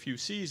cases even a few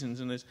seasons,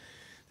 and there's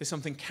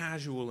something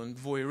casual and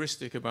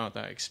voyeuristic about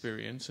that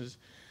experience,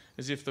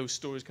 as if those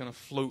stories kind of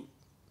float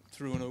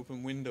through an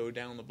open window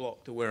down the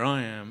block to where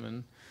I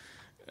am.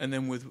 And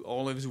then with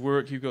Olive's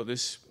work, you've got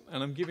this,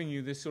 and I'm giving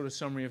you this sort of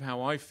summary of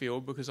how I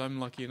feel because I'm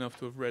lucky enough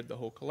to have read the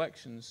whole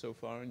collection so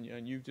far,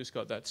 and you've just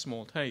got that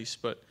small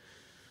taste. But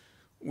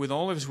with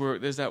Olive's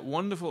work, there's that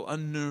wonderful,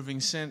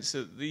 unnerving sense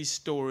that these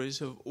stories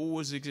have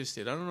always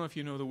existed. I don't know if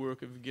you know the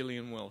work of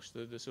Gillian Welch,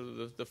 the sort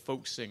of the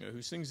folk singer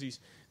who sings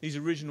these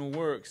original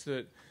works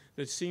that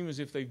seem as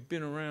if they've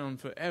been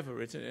around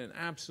forever. It's an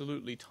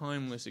absolutely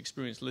timeless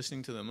experience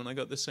listening to them, and I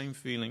got the same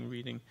feeling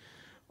reading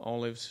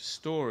Olive's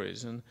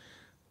stories. And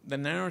the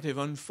narrative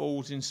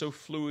unfolds in so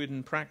fluid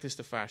and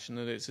practiced a fashion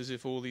that it's as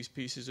if all these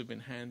pieces have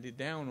been handed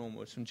down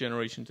almost from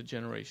generation to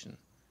generation.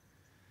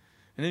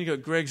 And then you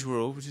got Greg's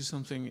world, which is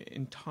something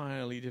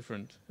entirely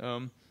different.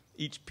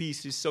 Each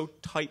piece is so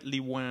tightly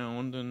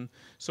wound and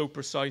so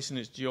precise in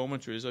its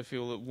geometries, I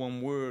feel that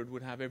one word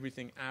would have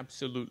everything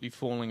absolutely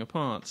falling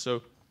apart.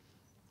 So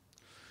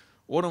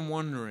what I'm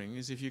wondering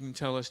is if you can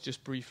tell us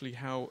just briefly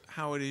how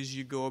it is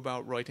you go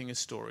about writing a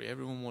story.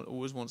 Everyone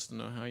always wants to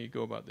know how you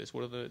go about this.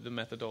 What are the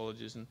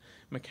methodologies and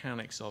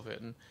mechanics of it?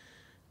 And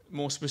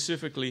more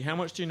specifically, how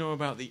much do you know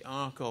about the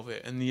arc of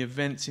it and the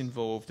events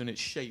involved and its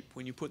shape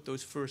when you put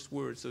those first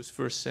words, those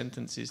first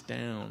sentences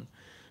down?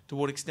 To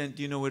what extent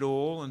do you know it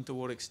all, and to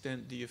what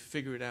extent do you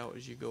figure it out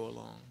as you go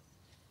along?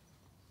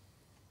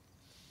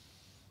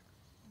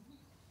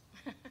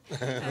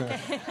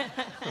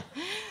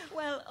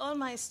 Well, all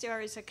my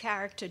stories are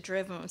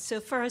character-driven. So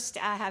first,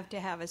 I have to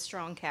have a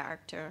strong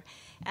character.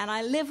 And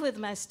I live with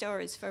my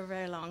stories for a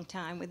very long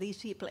time, with these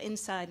people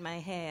inside my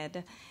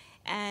head.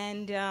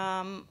 And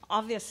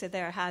obviously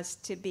there has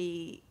to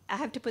be, I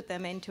have to put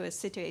them into a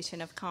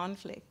situation of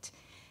conflict.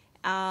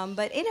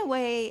 But in a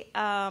way,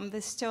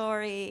 the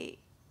story,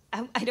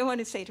 I don't want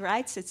to say it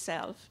writes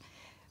itself,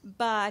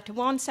 but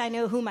once I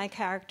know who my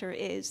character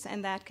is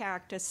and that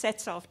character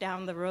sets off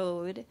down the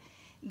road,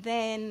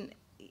 then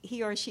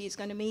he or she is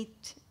going to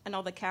meet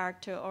another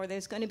character, or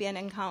there's going to be an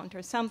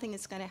encounter, something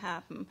is going to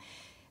happen.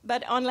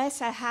 But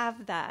unless I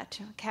have that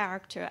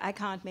character, I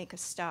can't make a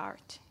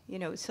start.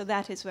 So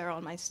that is where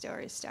all my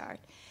stories start,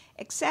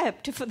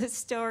 except for the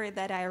story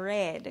that I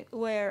read,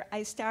 where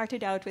I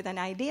started out with an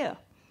idea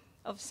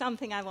of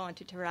something I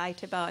wanted to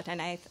write about,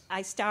 and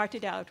I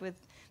started out with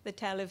the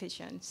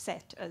television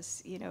set,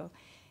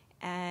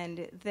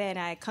 and then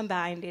I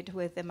combined it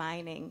with the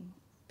mining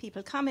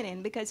people coming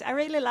in, because I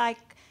really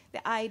like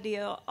the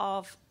idea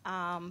of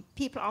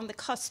people on the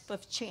cusp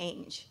of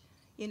change,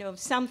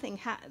 something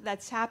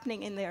that's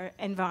happening in their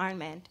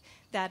environment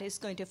that is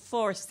going to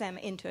force them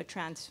into a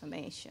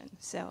transformation.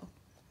 So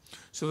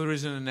there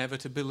is an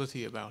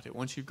inevitability about it.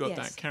 Once you've got Yes.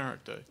 that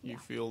character, you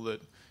feel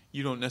that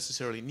you don't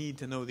necessarily need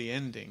to know the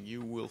ending.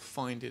 You will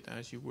find it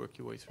as you work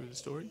your way through the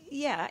story.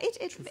 Yeah,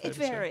 it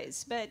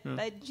varies, but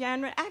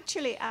generally,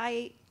 actually,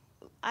 I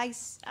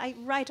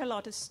write a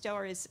lot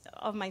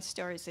of my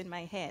stories in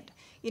my head.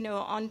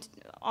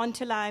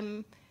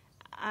 Until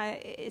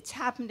it's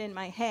happened in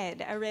my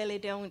head, I really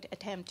don't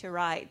attempt to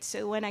write.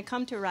 So when I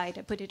come to write,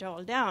 I put it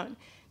all down,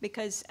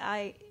 because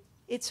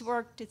it's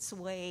worked its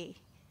way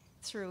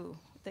through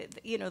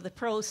the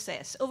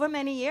process over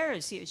many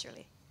years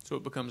usually. So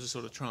it becomes a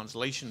sort of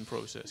translation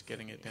process,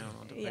 getting it down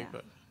onto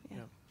paper. Yeah.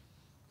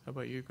 How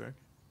about you, Greg?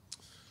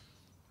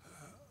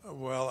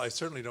 Well, I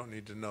certainly don't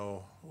need to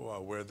know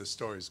where the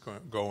story's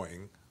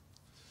going.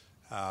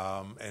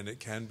 And it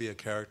can be a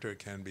character, it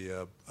can be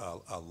a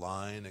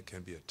line, it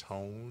can be a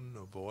tone,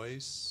 a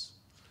voice,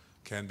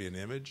 it can be an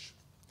image.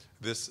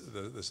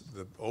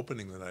 The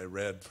opening that I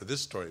read for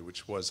this story,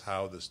 which was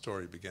how the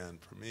story began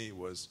for me,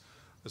 was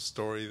a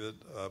story that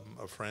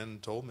a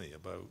friend told me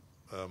about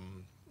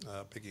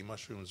picking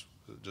mushrooms,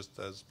 just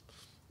as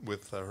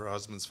with her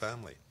husband's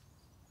family,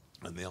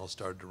 and they all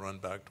started to run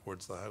back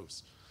towards the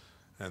house,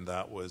 and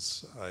that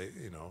was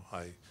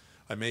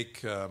I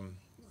make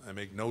I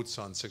make notes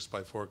on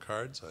 6x4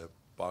 cards. I have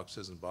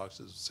boxes and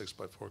boxes of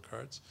 6x4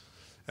 cards,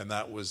 and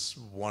that was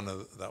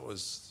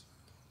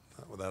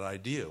that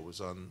idea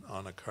was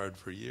on a card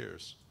for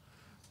years,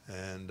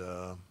 and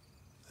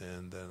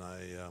then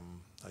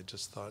I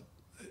just thought,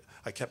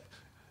 I kept,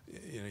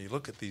 you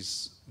look at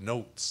these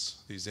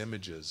notes, these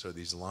images or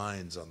these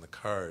lines on the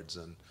cards,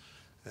 and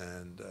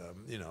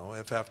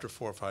if after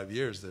 4 or 5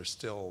 years they're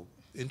still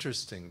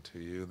interesting to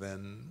you,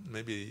 then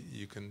maybe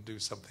you can do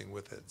something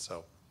with it.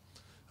 So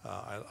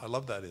I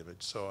love that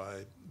image.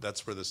 So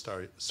that's where the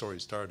story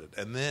started.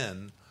 And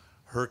then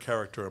her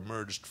character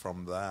emerged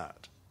from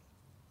that,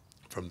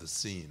 from the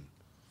scene.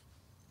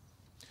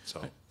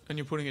 So. And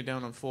you're putting it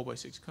down on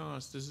 4x6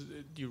 cards.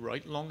 Do you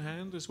write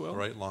longhand as well? I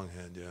write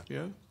longhand, yeah.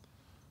 Yeah?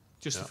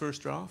 Just the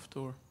first draft,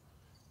 or?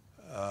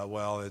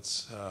 Well,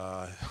 it's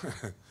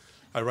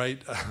I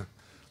write.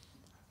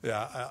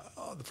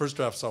 The first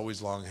draft's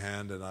always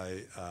longhand, and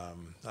I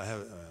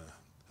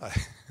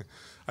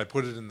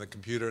put it in the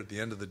computer at the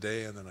end of the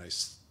day, and then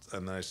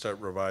I start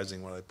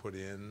revising what I put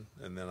in,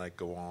 and then I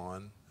go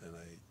on, and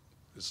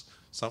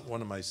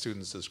one of my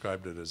students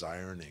described it as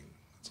ironing.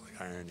 It's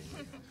like ironing.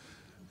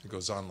 It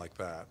goes on like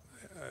that.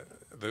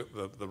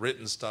 The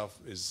written stuff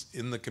is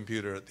in the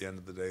computer at the end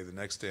of the day. The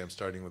next day I'm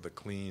starting with a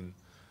clean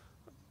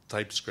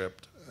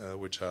typescript,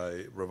 which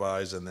I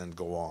revise and then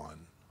go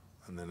on.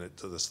 And then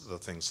the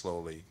thing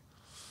slowly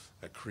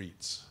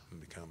accretes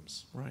and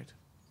becomes... Right.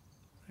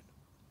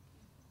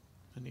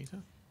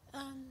 Anita?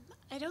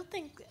 I don't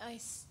think I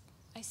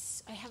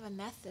have a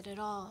method at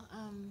all.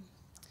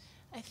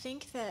 I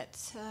think that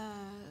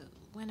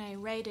when I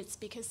write, it's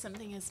because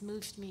something has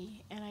moved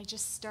me, and I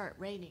just start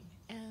writing,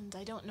 and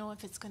I don't know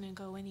if it's going to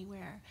go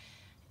anywhere,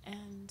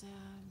 and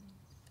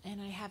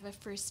I have a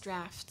first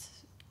draft,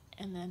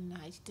 and then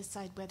I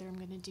decide whether I'm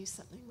going to do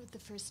something with the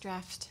first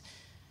draft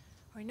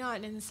or not.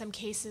 And in some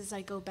cases,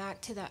 I go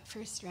back to that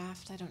first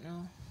draft. I don't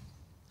know,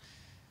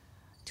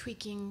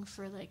 tweaking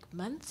for like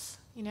months.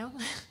 It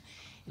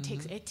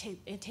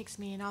takes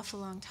me an awful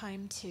long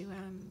time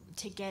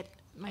to get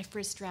my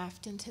first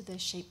draft into the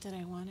shape that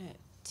I want it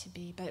to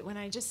be. But when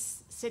I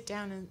just sit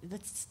down and the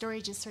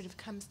story just sort of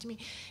comes to me,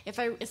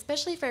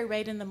 especially if I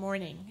write in the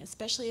morning,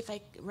 especially if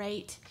I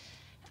write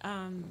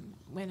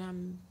when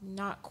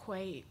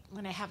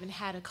I haven't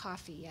had a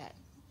coffee yet.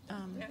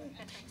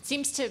 It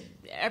seems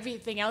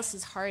everything else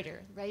is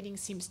harder. Writing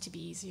seems to be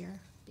easier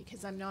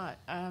because I'm not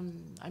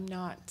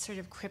sort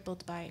of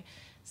crippled by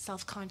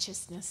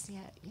self-consciousness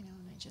yet, and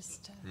I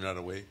just... You're not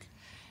awake?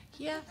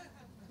 Yeah.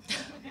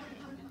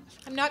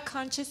 I'm not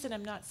conscious and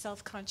I'm not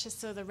self-conscious,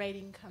 so the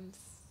writing comes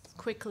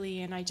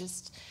quickly, and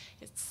it's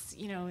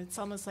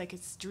almost like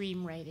it's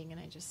dream writing, and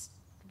I just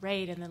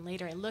write, and then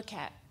later I look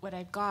at what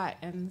I've got,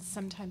 and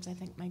sometimes I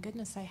think, my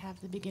goodness, I have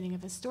the beginning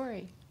of a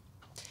story.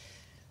 Do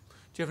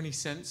you have any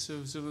sense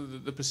of sort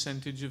of the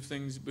percentage of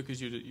things,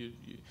 because you're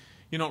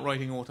not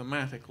writing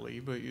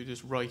automatically, but you're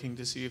just writing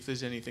to see if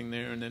there's anything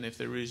there, and then if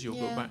there is, you'll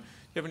go back.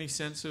 Do you have any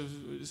sense of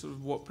sort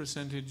of what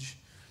percentage,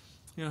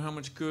 how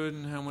much good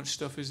and how much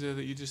stuff is there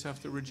that you just have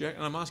to reject?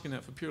 And I'm asking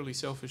that for purely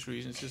selfish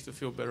reasons, just to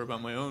feel better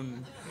about my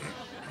own,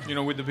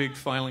 with the big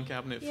filing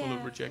cabinet full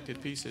of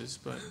rejected pieces.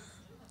 But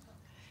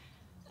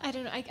I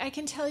don't know. I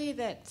can tell you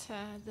that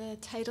the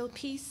title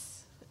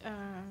piece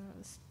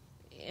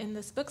in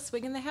this book,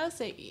 Swing in the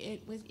House,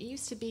 it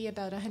used to be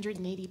about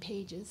 180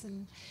 pages,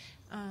 and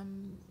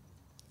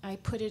I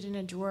put it in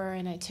a drawer,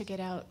 and I took it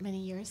out many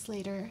years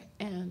later,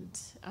 and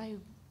I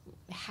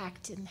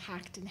hacked and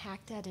hacked and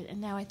hacked at it,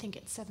 and now I think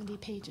it's 70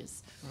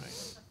 pages.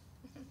 Right.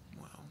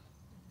 Wow.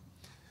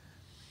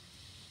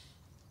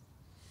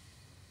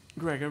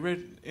 Greg, I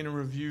read in a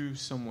review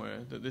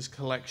somewhere that this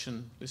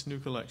new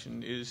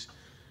collection is,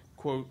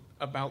 quote,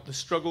 about the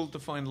struggle to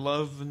find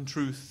love and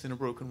truth in a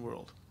broken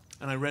world.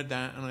 And I read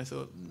that and I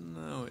thought,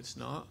 no, it's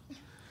not.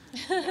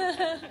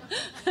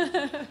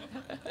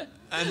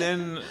 And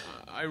then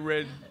I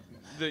read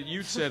that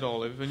you'd said,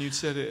 Olive, and you'd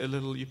said it a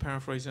little, you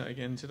paraphrased that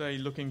again today,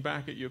 looking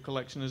back at your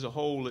collection as a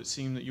whole, it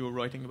seemed that you were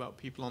writing about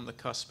people on the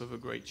cusp of a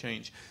great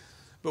change.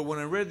 But when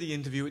I read the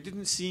interview, it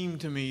didn't seem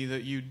to me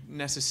that you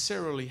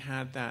necessarily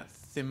had that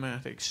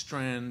thematic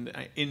strand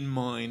in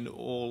mind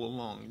all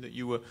along, that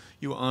you were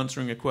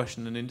answering a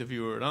question an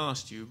interviewer had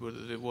asked you, but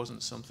that it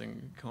wasn't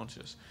something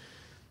conscious.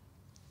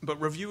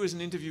 But reviewers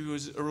and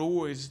interviewers are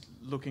always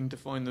looking to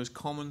find those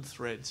common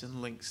threads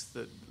and links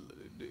that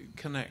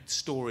connect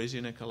stories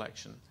in a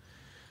collection.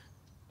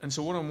 And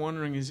so what I'm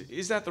wondering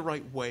is that the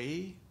right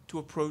way to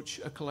approach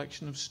a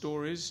collection of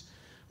stories?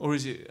 Or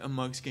is it a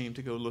mug's game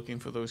to go looking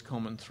for those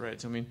common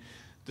threads? I mean,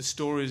 the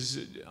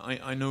stories,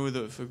 I know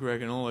that for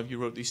Greg and Olive, you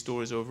wrote these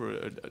stories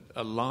over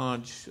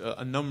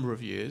a number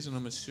of years, and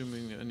I'm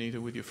assuming, Anita,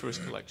 with your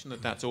first collection,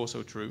 that's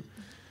also true.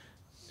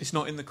 It's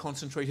not in the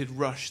concentrated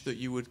rush that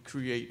you would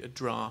create a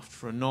draft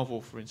for a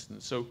novel, for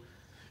instance. So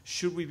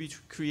should we be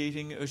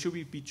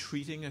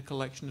treating a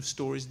collection of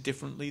stories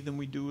differently than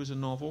we do as a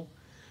novel?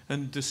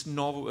 And this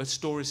novel,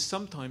 stories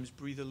sometimes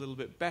breathe a little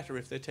bit better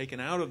if they're taken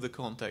out of the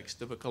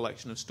context of a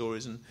collection of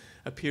stories and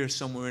appear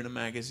somewhere in a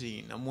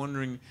magazine. I'm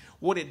wondering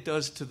what it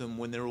does to them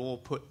when they're all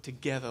put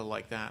together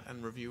like that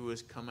and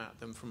reviewers come at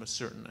them from a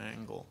certain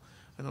angle.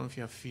 I don't know if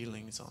you have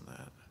feelings on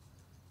that.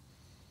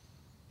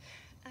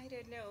 I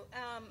don't know.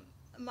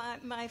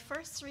 My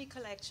first 3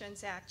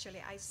 collections,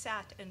 actually, I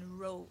sat and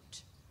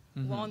wrote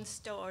one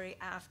story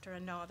after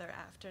another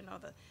after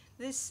another.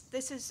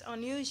 This is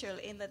unusual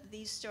in that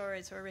these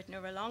stories were written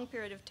over a long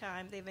period of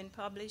time. They've been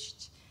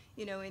published,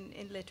 you know,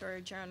 in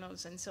literary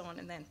journals and so on,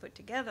 and then put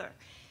together.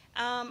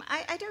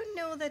 I don't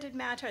know that it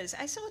matters.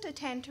 I sort of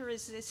tend to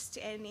resist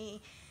any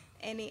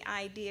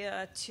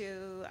idea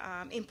to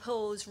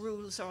impose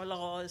rules or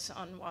laws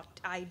on what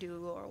I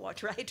do or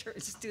what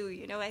writers do.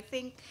 You know, I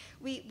think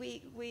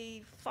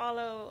we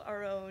follow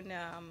our own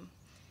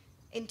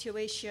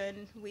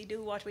intuition. We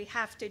do what we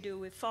have to do.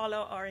 We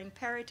follow our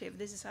imperative.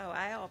 This is how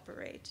I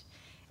operate.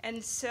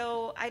 And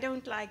so I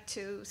don't like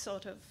to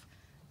sort of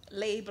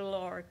label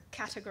or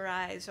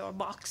categorize or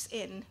box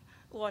in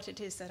what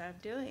it is that I'm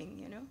doing,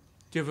 you know.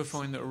 Do you ever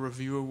find that a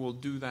reviewer will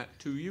do that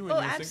to you? And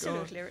Oh, you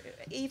absolutely. Think,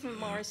 oh. Even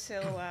more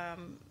so,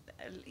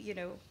 you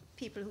know,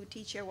 people who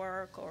teach your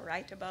work or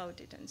write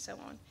about it and so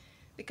on,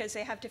 because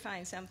they have to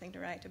find something to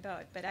write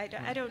about. But I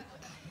don't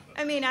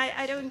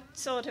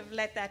sort of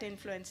let that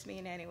influence me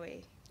in any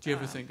way. Do you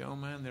ever think, oh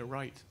man, they're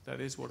right, that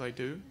is what I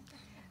do?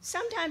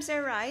 Sometimes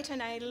they're right,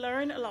 and I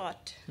learn a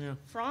lot Yeah.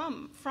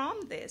 from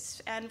this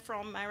and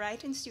from my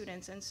writing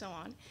students and so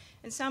on.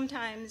 And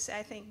sometimes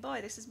I think, boy,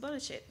 this is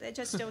bullshit. They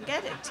just don't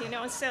get it, you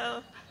know.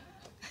 So,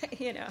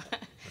 you know,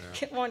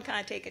 one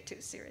can't take it too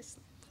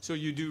seriously. So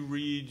you do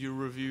read your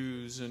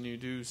reviews, and you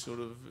do sort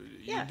of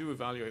you do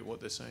evaluate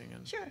what they're saying.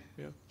 And, Sure.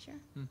 Yeah. Sure.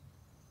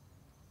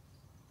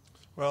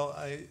 Well,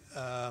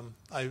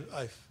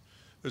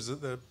 there's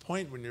the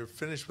point when you're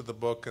finished with the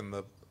book and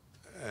the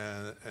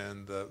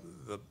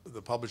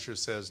publisher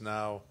says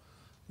now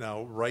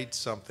write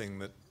something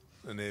that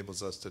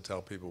enables us to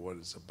tell people what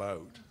it's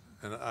about.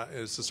 And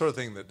it's the sort of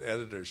thing that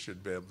editors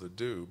should be able to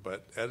do,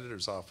 but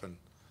editors often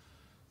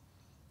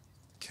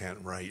can't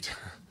write.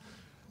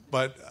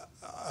 But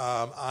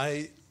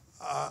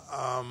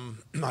I'm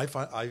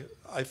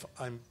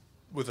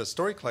with a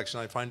story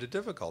collection, I find it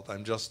difficult.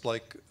 I'm just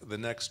like the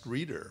next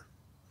reader.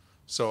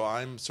 So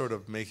I'm sort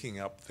of making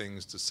up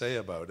things to say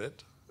about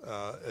it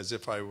as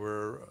if I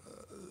were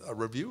a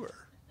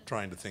reviewer,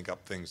 trying to think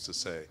up things to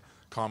say,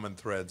 common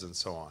threads and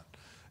so on.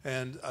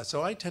 And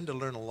so I tend to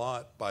learn a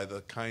lot by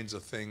the kinds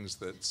of things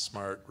that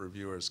smart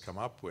reviewers come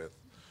up with.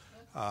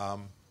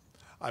 I'm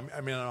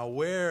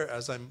aware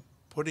as I'm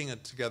putting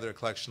it together a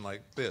collection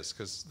like this,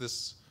 because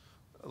this,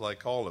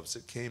 like Olives,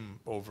 it came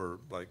over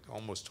like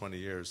almost 20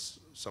 years,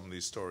 some of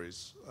these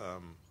stories.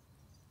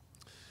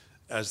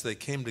 As they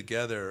came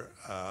together,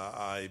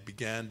 I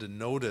began to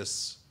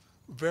notice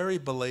very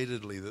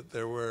belatedly that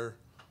there were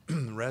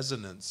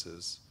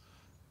resonances,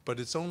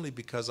 but it's only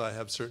because I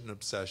have certain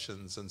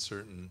obsessions and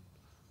certain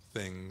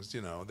things,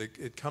 you know.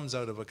 It comes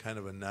out of a kind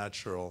of a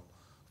natural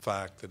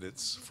fact that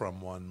it's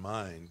from one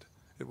mind.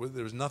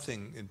 There was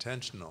nothing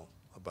intentional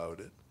about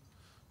it.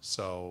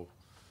 So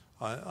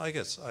I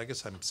guess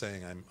I'm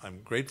saying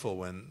I'm grateful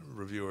when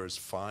reviewers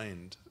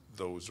find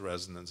those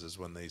resonances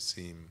when they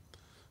seem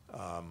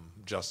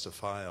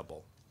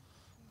justifiable.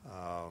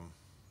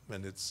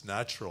 And it's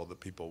natural that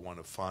people want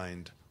to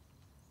find,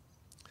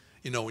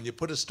 you know, when you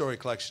put a story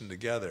collection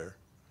together,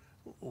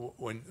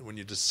 when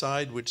you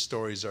decide which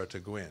stories are to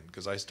go in,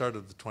 because I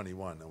started with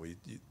 21 and we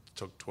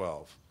took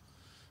 12,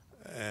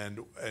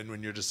 and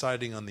when you're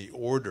deciding on the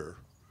order,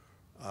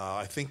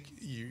 I think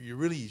you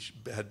really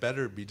had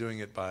better be doing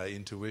it by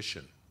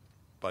intuition,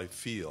 by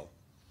feel,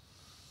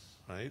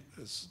 right?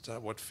 It's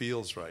what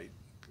feels right.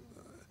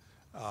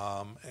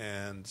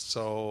 And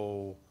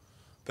so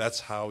that's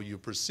how you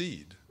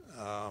proceed.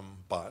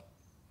 But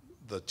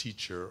the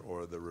teacher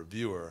or the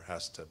reviewer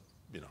has to,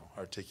 you know,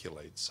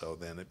 articulate. So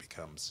then it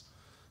becomes,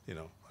 you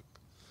know,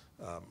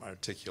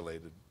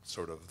 articulated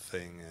sort of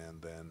thing,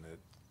 and then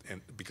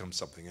it becomes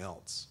something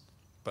else.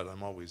 But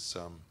I'm always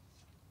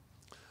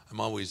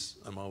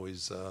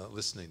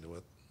listening to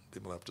what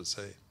people have to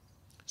say.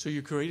 So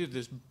you created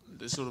this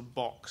sort of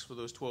box for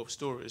those 12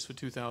 stories for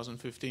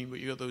 2015, but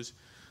you got those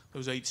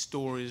 8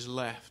 stories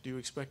left. Do you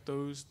expect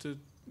those to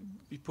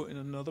be put in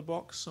another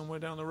box somewhere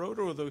down the road,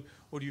 or do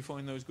you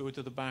find those go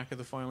to the back of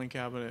the filing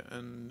cabinet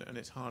and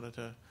it's harder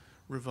to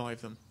revive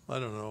them? I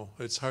don't know.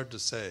 It's hard to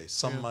say.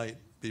 Some might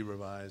be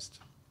revised.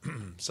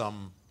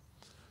 Some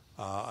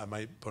I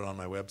might put on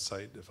my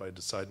website if I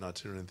decide not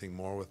to do anything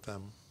more with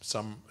them.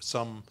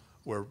 Some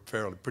were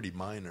pretty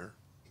minor.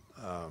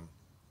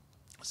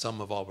 Some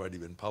have already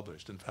been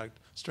published. In fact,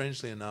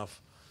 strangely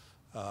enough,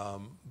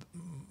 most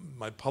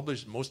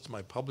of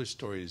my published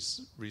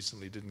stories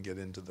recently didn't get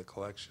into the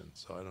collection,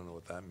 so I don't know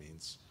what that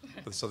means.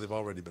 But so they've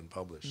already been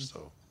published.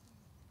 So,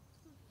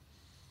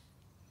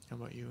 how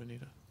about you,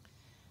 Anita?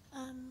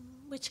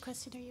 Which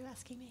question are you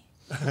asking me?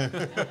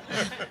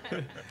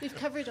 We've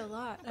covered a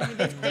lot. I mean,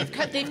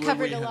 they've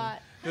covered a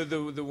lot.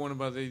 The one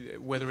about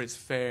whether it's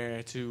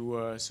fair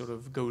to sort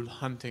of go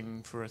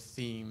hunting for a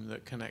theme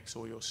that connects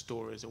all your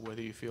stories, or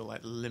whether you feel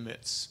that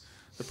limits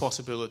the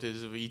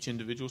possibilities of each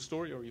individual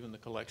story or even the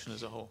collection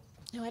as a whole.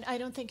 No, I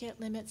don't think it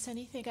limits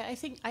anything. I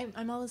think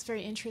I'm always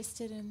very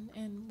interested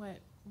in what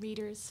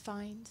readers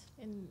find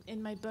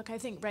in my book. I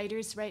think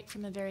writers write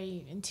from a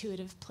very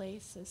intuitive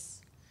place,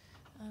 as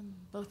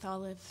both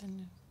Olive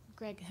and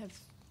Greg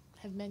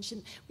have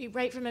mentioned. We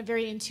write from a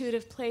very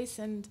intuitive place,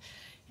 and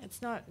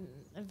it's not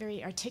a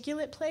very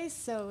articulate place.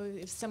 So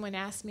if someone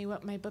asked me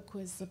what my book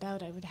was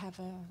about, it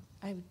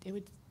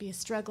would be a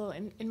struggle.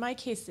 In my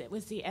case, it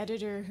was the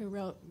editor who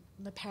wrote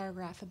the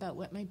paragraph about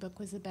what my book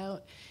was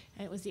about,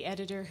 and it was the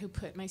editor who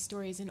put my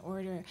stories in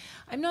order.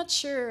 I'm not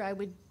sure I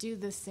would do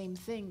the same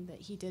thing that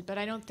he did, but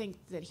I don't think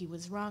that he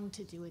was wrong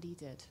to do what he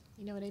did.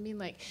 You know what I mean?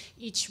 Like,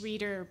 each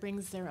reader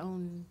brings their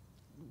own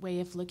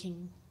way of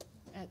looking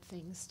at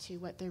things to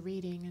what they're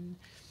reading, and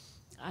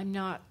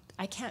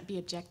I can't be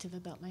objective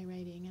about my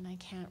writing, and I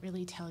can't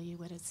really tell you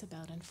what it's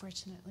about,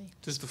 unfortunately.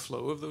 Does the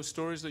flow of those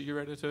stories that your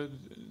editor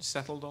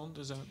settled on,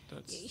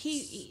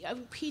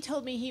 He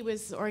told me he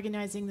was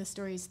organizing the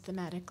stories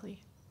thematically.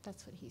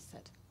 That's what he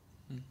said.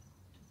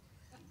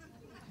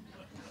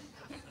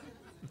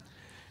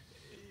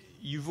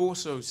 You've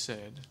also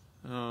said,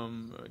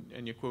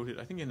 and you quoted,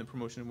 I think in the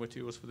promotion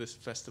materials for this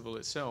festival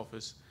itself,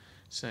 as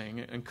saying,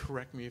 and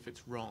correct me if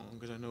it's wrong,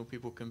 because I know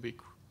people can be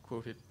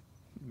quoted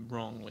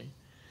wrongly,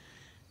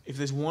 if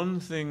there's one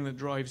thing that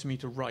drives me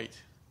to write,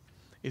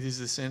 it is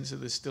the sense that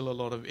there's still a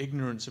lot of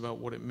ignorance about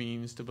what it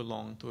means to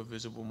belong to a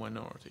visible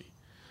minority.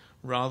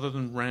 Rather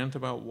than rant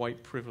about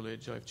white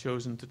privilege, I've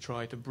chosen to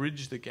try to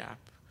bridge the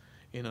gap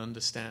in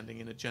understanding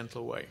in a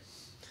gentler way.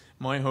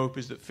 My hope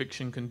is that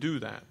fiction can do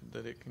that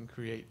it can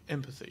create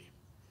empathy.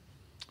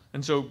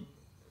 And so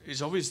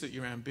it's obvious that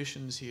your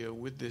ambitions here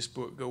with this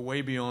book go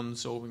way beyond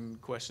solving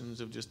questions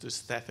of just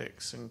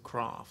aesthetics and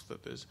craft,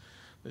 that there's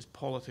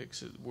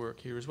politics at work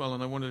here as well.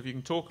 And I wonder if you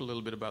can talk a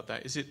little bit about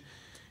that. Is it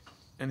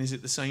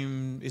the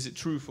same, is it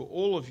true for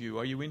all of you?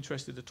 Are you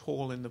interested at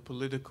all in the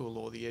political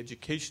or the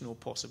educational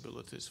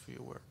possibilities for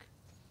your work?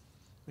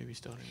 Maybe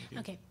starting with you.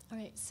 Okay, all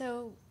right.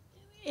 So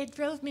it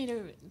drove me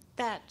to,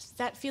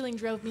 that feeling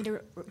drove me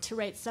to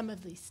write some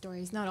of these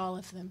stories, not all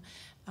of them.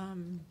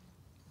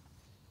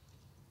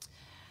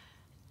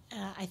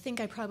 I think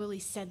I probably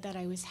said that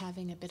I was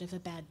having a bit of a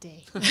bad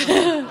day.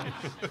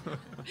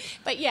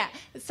 But yeah,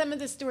 some of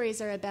the stories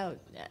are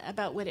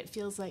about what it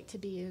feels like to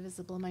be a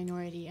visible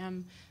minority.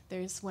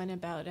 There's one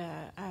about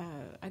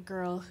a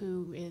girl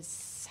who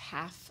is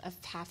half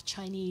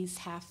Chinese,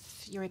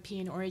 half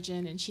European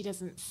origin, and she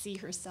doesn't see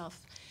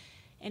herself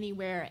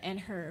anywhere, and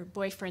her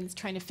boyfriend's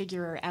trying to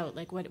figure her out.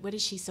 Like, what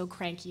is she so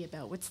cranky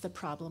about? What's the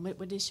problem?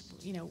 What is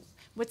she,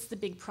 what's the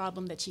big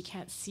problem that she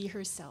can't see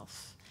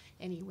herself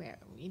anywhere?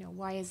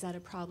 Why is that a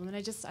problem? And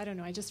I don't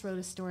know, I just wrote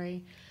a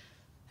story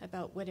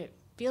about what it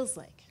feels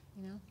like,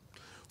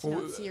 to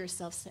not see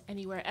yourself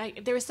anywhere.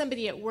 There was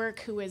somebody at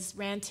work who was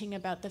ranting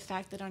about the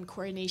fact that on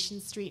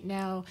Coronation Street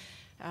now,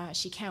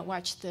 she can't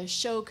watch the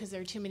show because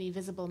there are too many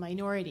visible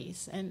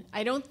minorities. And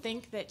I don't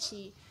think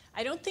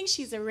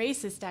she's a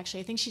racist, actually.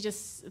 I think she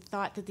just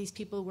thought that these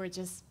people were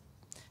just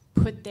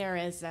put there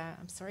as,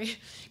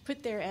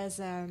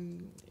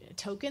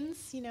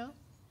 tokens,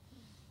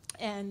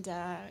 And,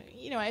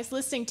 I was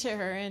listening to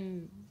her,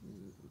 and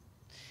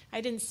I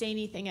didn't say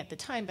anything at the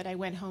time, but I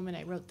went home and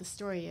I wrote the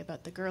story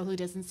about the girl who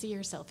doesn't see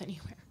herself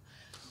anywhere.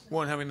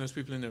 Well, and having those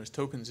people in there as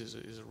tokens is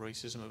a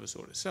racism of a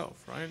sort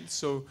itself, right?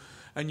 So,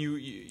 and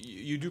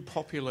you do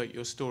populate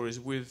your stories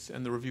with,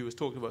 and the reviewers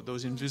talked about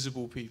those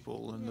invisible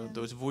people and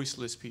those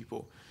voiceless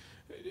people.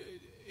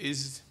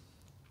 Is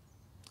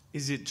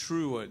it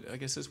true, I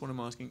guess that's what I'm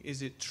asking,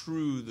 is it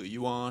true that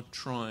you are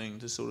trying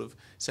to sort of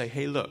say,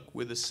 hey, look,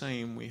 we're the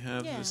same, we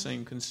have the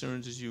same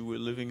concerns as you, we're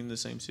living in the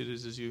same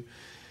cities as you?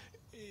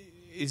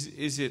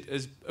 Is it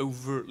as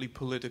overtly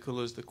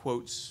political as the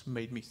quotes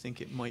made me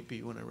think it might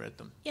be when I read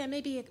them? Yeah,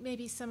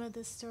 maybe some of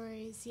the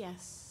stories,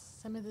 yes.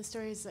 Some of the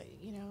stories,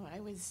 I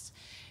was...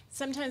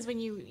 Sometimes when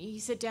you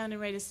sit down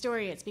and write a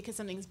story, it's because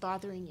something's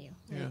bothering you.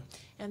 Right? Yeah.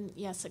 And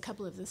yes, a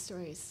couple of the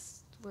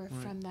stories were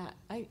from that.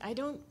 I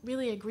don't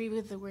really agree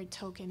with the word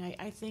token.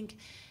 I think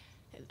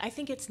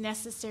it's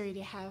necessary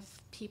to have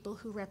people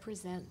who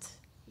represent,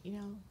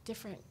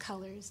 different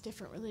colors,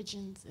 different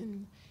religions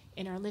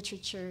in our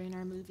literature, in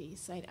our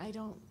movies. I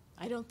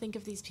don't think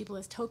of these people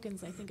as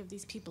tokens. I think of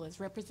these people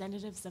as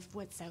representatives of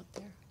what's out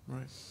there.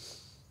 Right.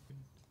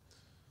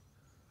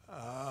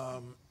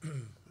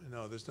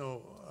 No, there's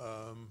no.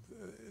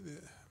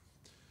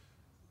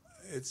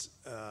 It's.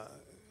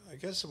 I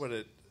guess what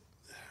it.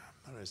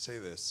 How do I say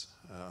this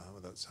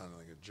without sounding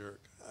like a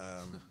jerk?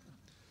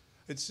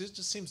 It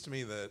just seems to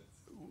me that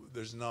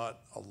there's not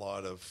a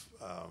lot of,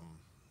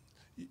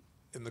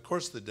 in the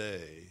course of the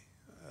day,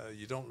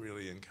 you don't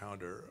really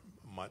encounter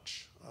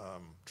much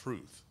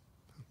truth,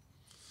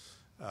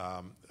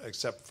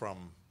 except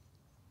from,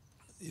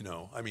 you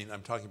know, I mean,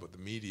 I'm talking about the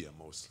media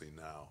mostly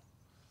now,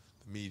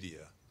 the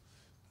media.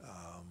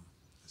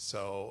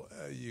 So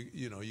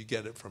you know, you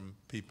get it from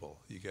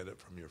people, you get it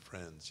from your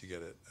friends, you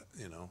get it,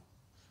 you know,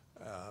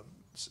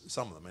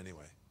 some of them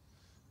anyway.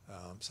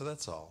 So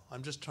that's all.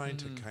 I'm just trying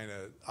to kind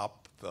of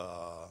up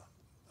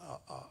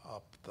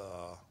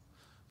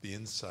the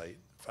insight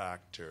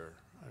factor.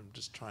 I'm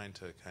just trying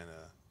to kind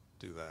of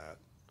do that.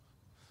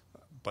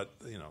 But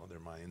you know, they're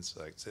my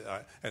insights,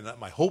 and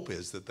my hope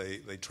is that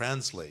they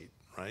translate,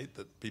 right?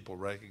 That people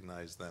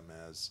recognize them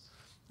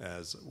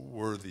as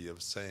worthy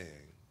of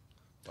saying.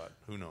 But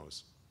who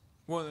knows?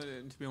 Well,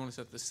 to be honest,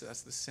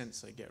 that's the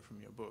sense I get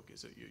from your book,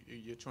 is that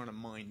you're trying to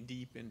mine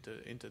deep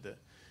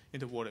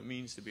into what it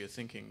means to be a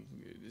thinking,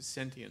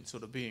 sentient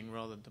sort of being,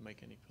 rather than to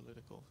make any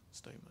political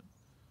statement.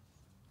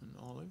 And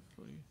Olive,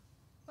 what do you?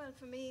 Well,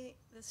 for me,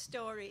 the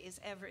story is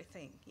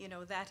everything. You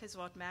know, that is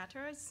what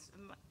matters.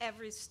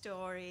 Every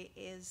story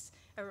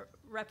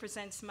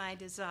represents my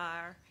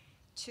desire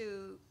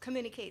to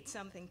communicate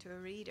something to a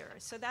reader.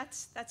 So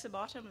that's a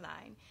bottom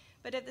line.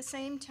 But at the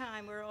same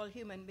time, we're all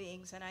human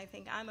beings, and I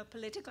think I'm a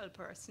political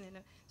person in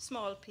a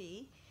small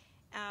p,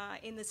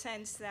 in the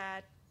sense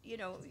that, you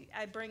know,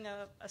 I bring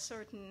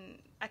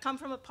I come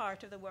from a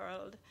part of the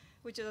world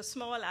which is a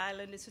small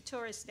island, it's a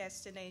tourist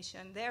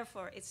destination,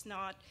 therefore it's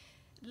not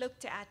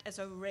looked at as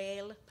a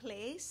real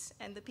place,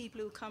 and the people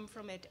who come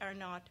from it are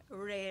not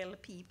real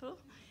people.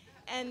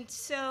 And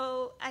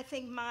so I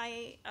think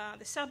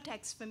the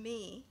subtext for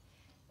me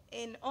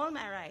in all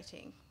my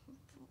writing,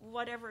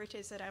 whatever it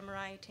is that I'm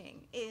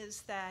writing,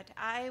 is that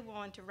I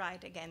want to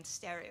write against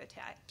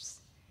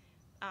stereotypes.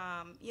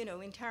 You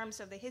know, in terms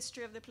of the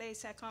history of the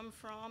place I come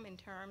from, in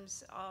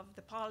terms of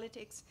the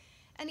politics,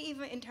 and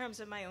even in terms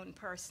of my own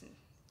person.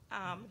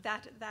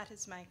 That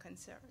is my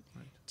concern,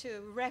 right.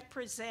 To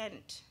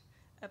represent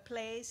a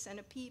place and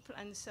a people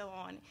and so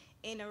on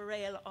in a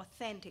real,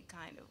 authentic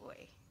kind of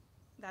way.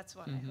 That's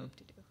what I hope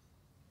to do.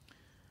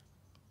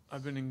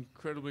 I've been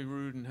incredibly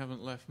rude and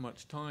haven't left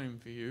much time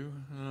for you.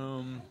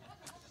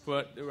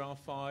 But there are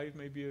 5,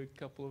 maybe a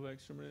couple of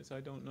extra minutes,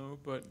 I don't know.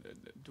 But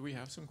do we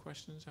have some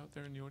questions out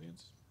there in the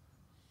audience?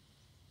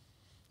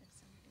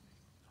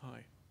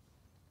 Hi.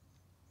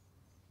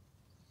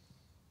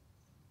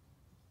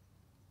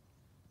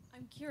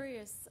 I'm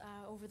curious,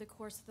 over the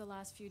course of the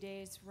last few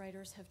days,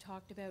 writers have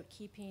talked about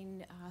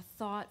keeping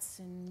thoughts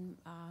and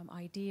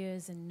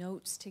ideas and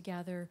notes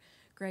together.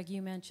 Greg,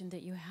 you mentioned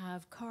that you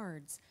have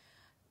cards.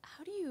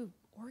 How do you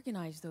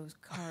organize those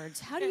cards?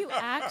 How do you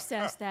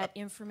access that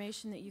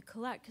information that you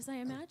collect? Because I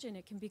imagine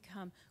it can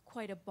become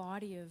quite a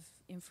body of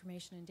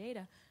information and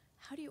data.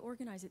 How do you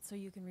organize it so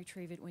you can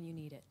retrieve it when you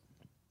need it?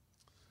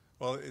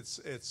 Well,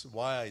 it's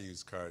why I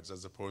use cards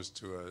as opposed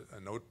to a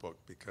notebook,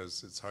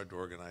 because it's hard to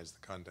organize the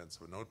contents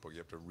of a notebook. You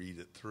have to read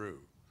it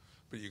through,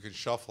 but you can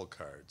shuffle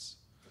cards.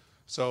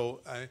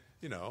 So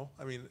you know,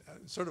 I mean,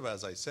 sort of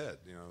as I said,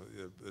 you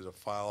know, there's a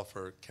file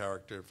for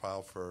character,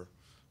 file for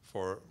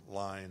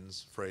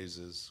lines,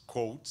 phrases,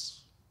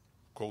 quotes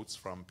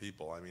from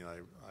people. I mean, I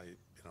you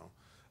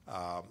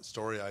know,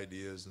 story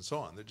ideas and so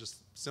on. They're just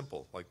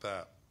simple like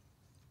that.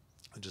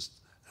 There just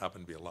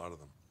happen to be a lot of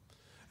them,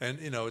 and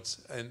you know,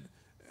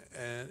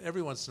 and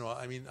every once in a while,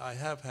 I mean, I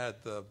have had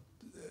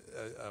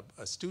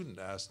a student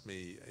asked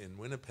me in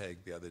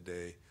Winnipeg the other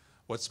day,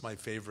 what's my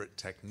favorite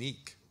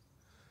technique?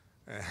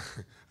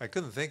 I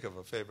couldn't think of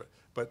a favorite,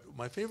 but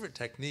my favorite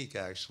technique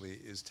actually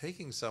is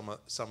taking some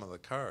of the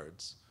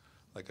cards,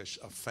 like a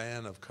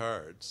fan of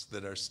cards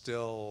that are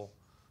still,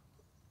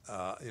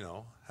 you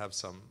know, have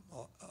some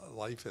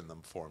life in them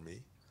for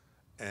me,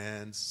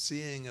 and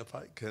seeing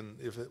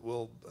if it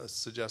will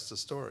suggest a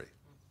story.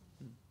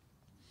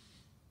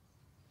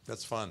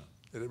 That's fun.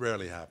 It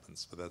rarely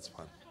happens, but that's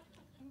fun.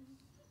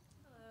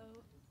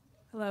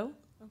 Hello?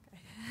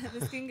 Okay.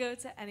 This can go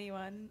to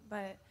anyone,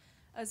 but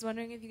I was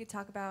wondering if you could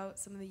talk about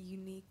some of the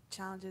unique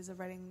challenges of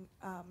writing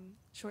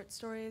short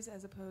stories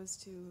as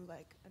opposed to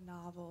like a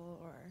novel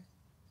or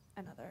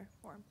another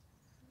form.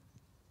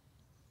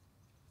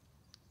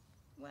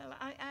 Well,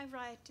 I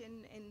write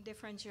in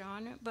different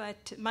genre,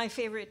 but my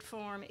favorite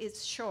form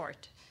is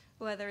short,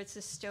 whether it's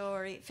a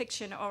story,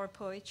 fiction, or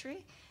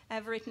poetry.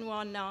 I've written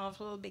one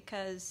novel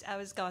because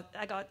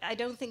I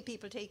don't think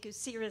people take you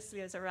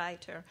seriously as a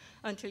writer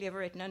until you've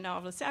written a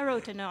novel. So I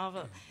wrote a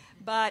novel,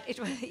 but it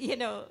was, you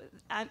know,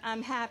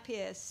 I'm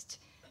happiest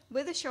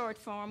with a short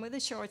form, with a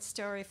short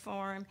story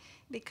form,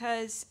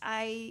 because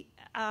my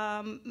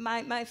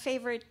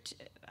favorite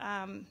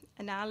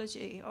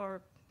analogy,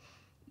 or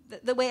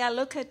the way I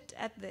look at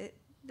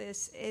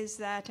this is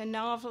that a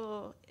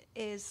novel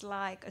is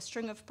like a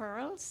string of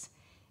pearls,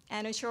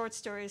 and a short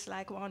story is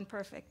like one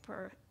perfect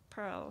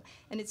pearl.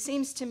 And it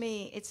seems to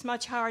me it's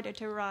much harder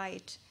to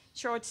write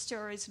short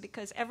stories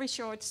because every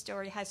short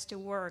story has to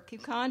work. You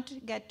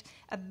can't get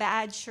a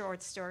bad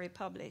short story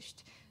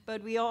published,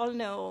 but we all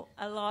know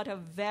a lot of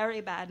very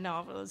bad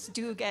novels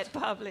do get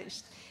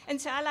published. And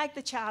so I like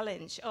the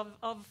challenge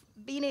of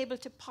being able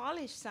to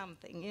polish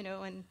something, you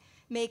know, and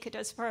make it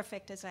as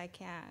perfect as I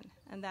can.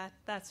 And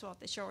that's what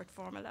the short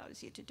form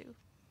allows you to do.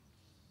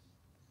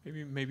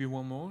 Maybe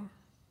one more?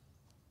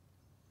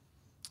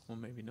 Or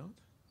maybe not?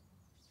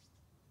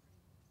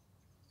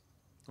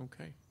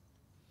 Okay.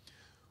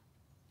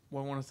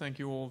 Well, I want to thank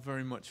you all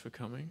very much for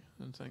coming,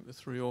 and thank the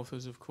three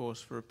authors, of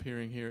course, for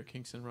appearing here at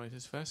Kingston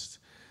Writers Fest.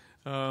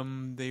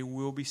 They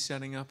will be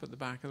setting up at the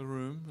back of the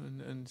room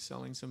and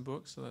selling some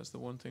books, so that's the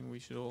one thing we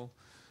should all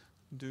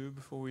do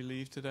before we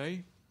leave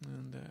today.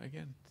 And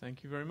again,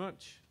 thank you very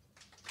much.